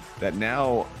 that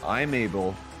now I'm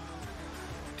able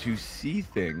to see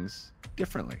things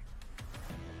differently.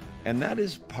 And that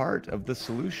is part of the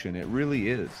solution. It really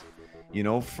is. You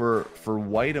know, for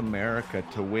white America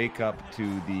to wake up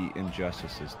to the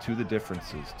injustices, to the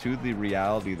differences, to the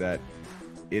reality that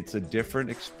it's a different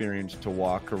experience to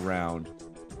walk around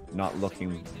not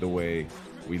looking the way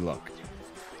we look.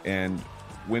 And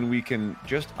when we can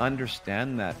just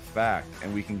understand that fact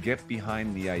and we can get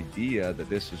behind the idea that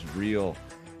this is real,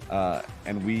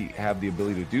 and we have the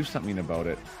ability to do something about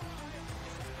it,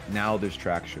 now there's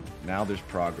traction, now there's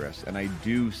progress. And I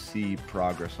do see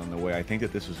progress on the way. I think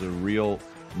that this is a real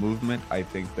movement. I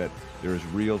think that there is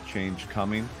real change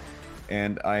coming.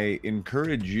 And I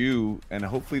encourage you, and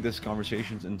hopefully this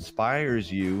conversation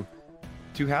inspires you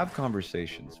to have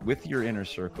conversations with your inner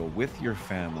circle, with your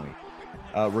family,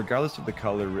 regardless of the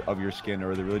color of your skin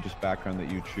or the religious background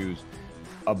that you choose,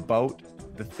 about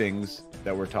the things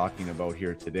that we're talking about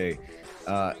here today.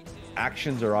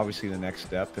 Actions are obviously the next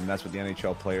step, and that's what the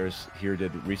NHL players here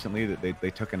did recently. That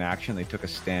they took an action, they took a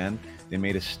stand, they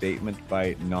made a statement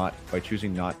by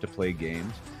choosing not to play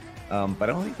games. But I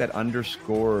don't think that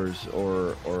underscores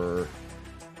or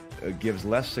gives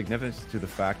less significance to the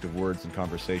fact of words and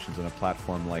conversations on a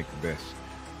platform like this.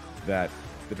 That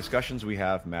the discussions we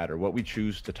have matter. What we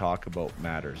choose to talk about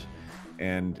matters.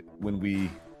 And when we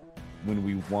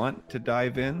want to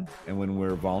dive in, and when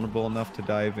we're vulnerable enough to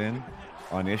dive in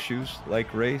on issues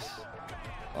like race,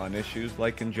 on issues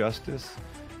like injustice,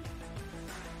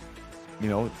 you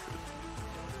know,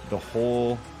 the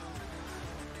whole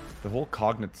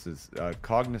cognizance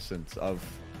of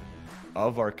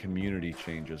our community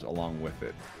changes along with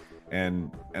it.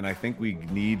 And I think we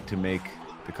need to make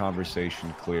the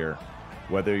conversation clear,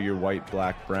 whether you're white,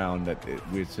 black, brown, that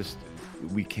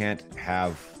we can't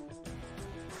have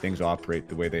things operate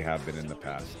the way they have been in the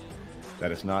past.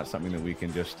 That it's not something that we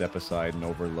can just step aside and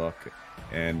overlook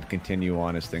and continue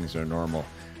on as things are normal.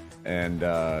 And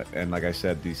like I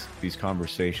said, these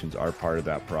conversations are part of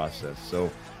that process.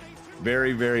 So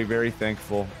very, very, very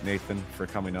thankful, Nathan, for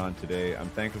coming on today. I'm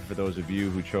thankful for those of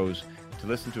you who chose to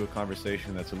listen to a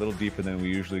conversation that's a little deeper than we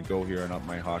usually go here on Up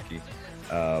My Hockey.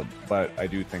 But I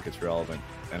do think it's relevant,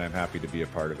 and I'm happy to be a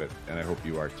part of it, and I hope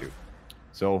you are too.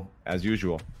 So, as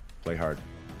usual, play hard,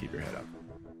 keep your head up.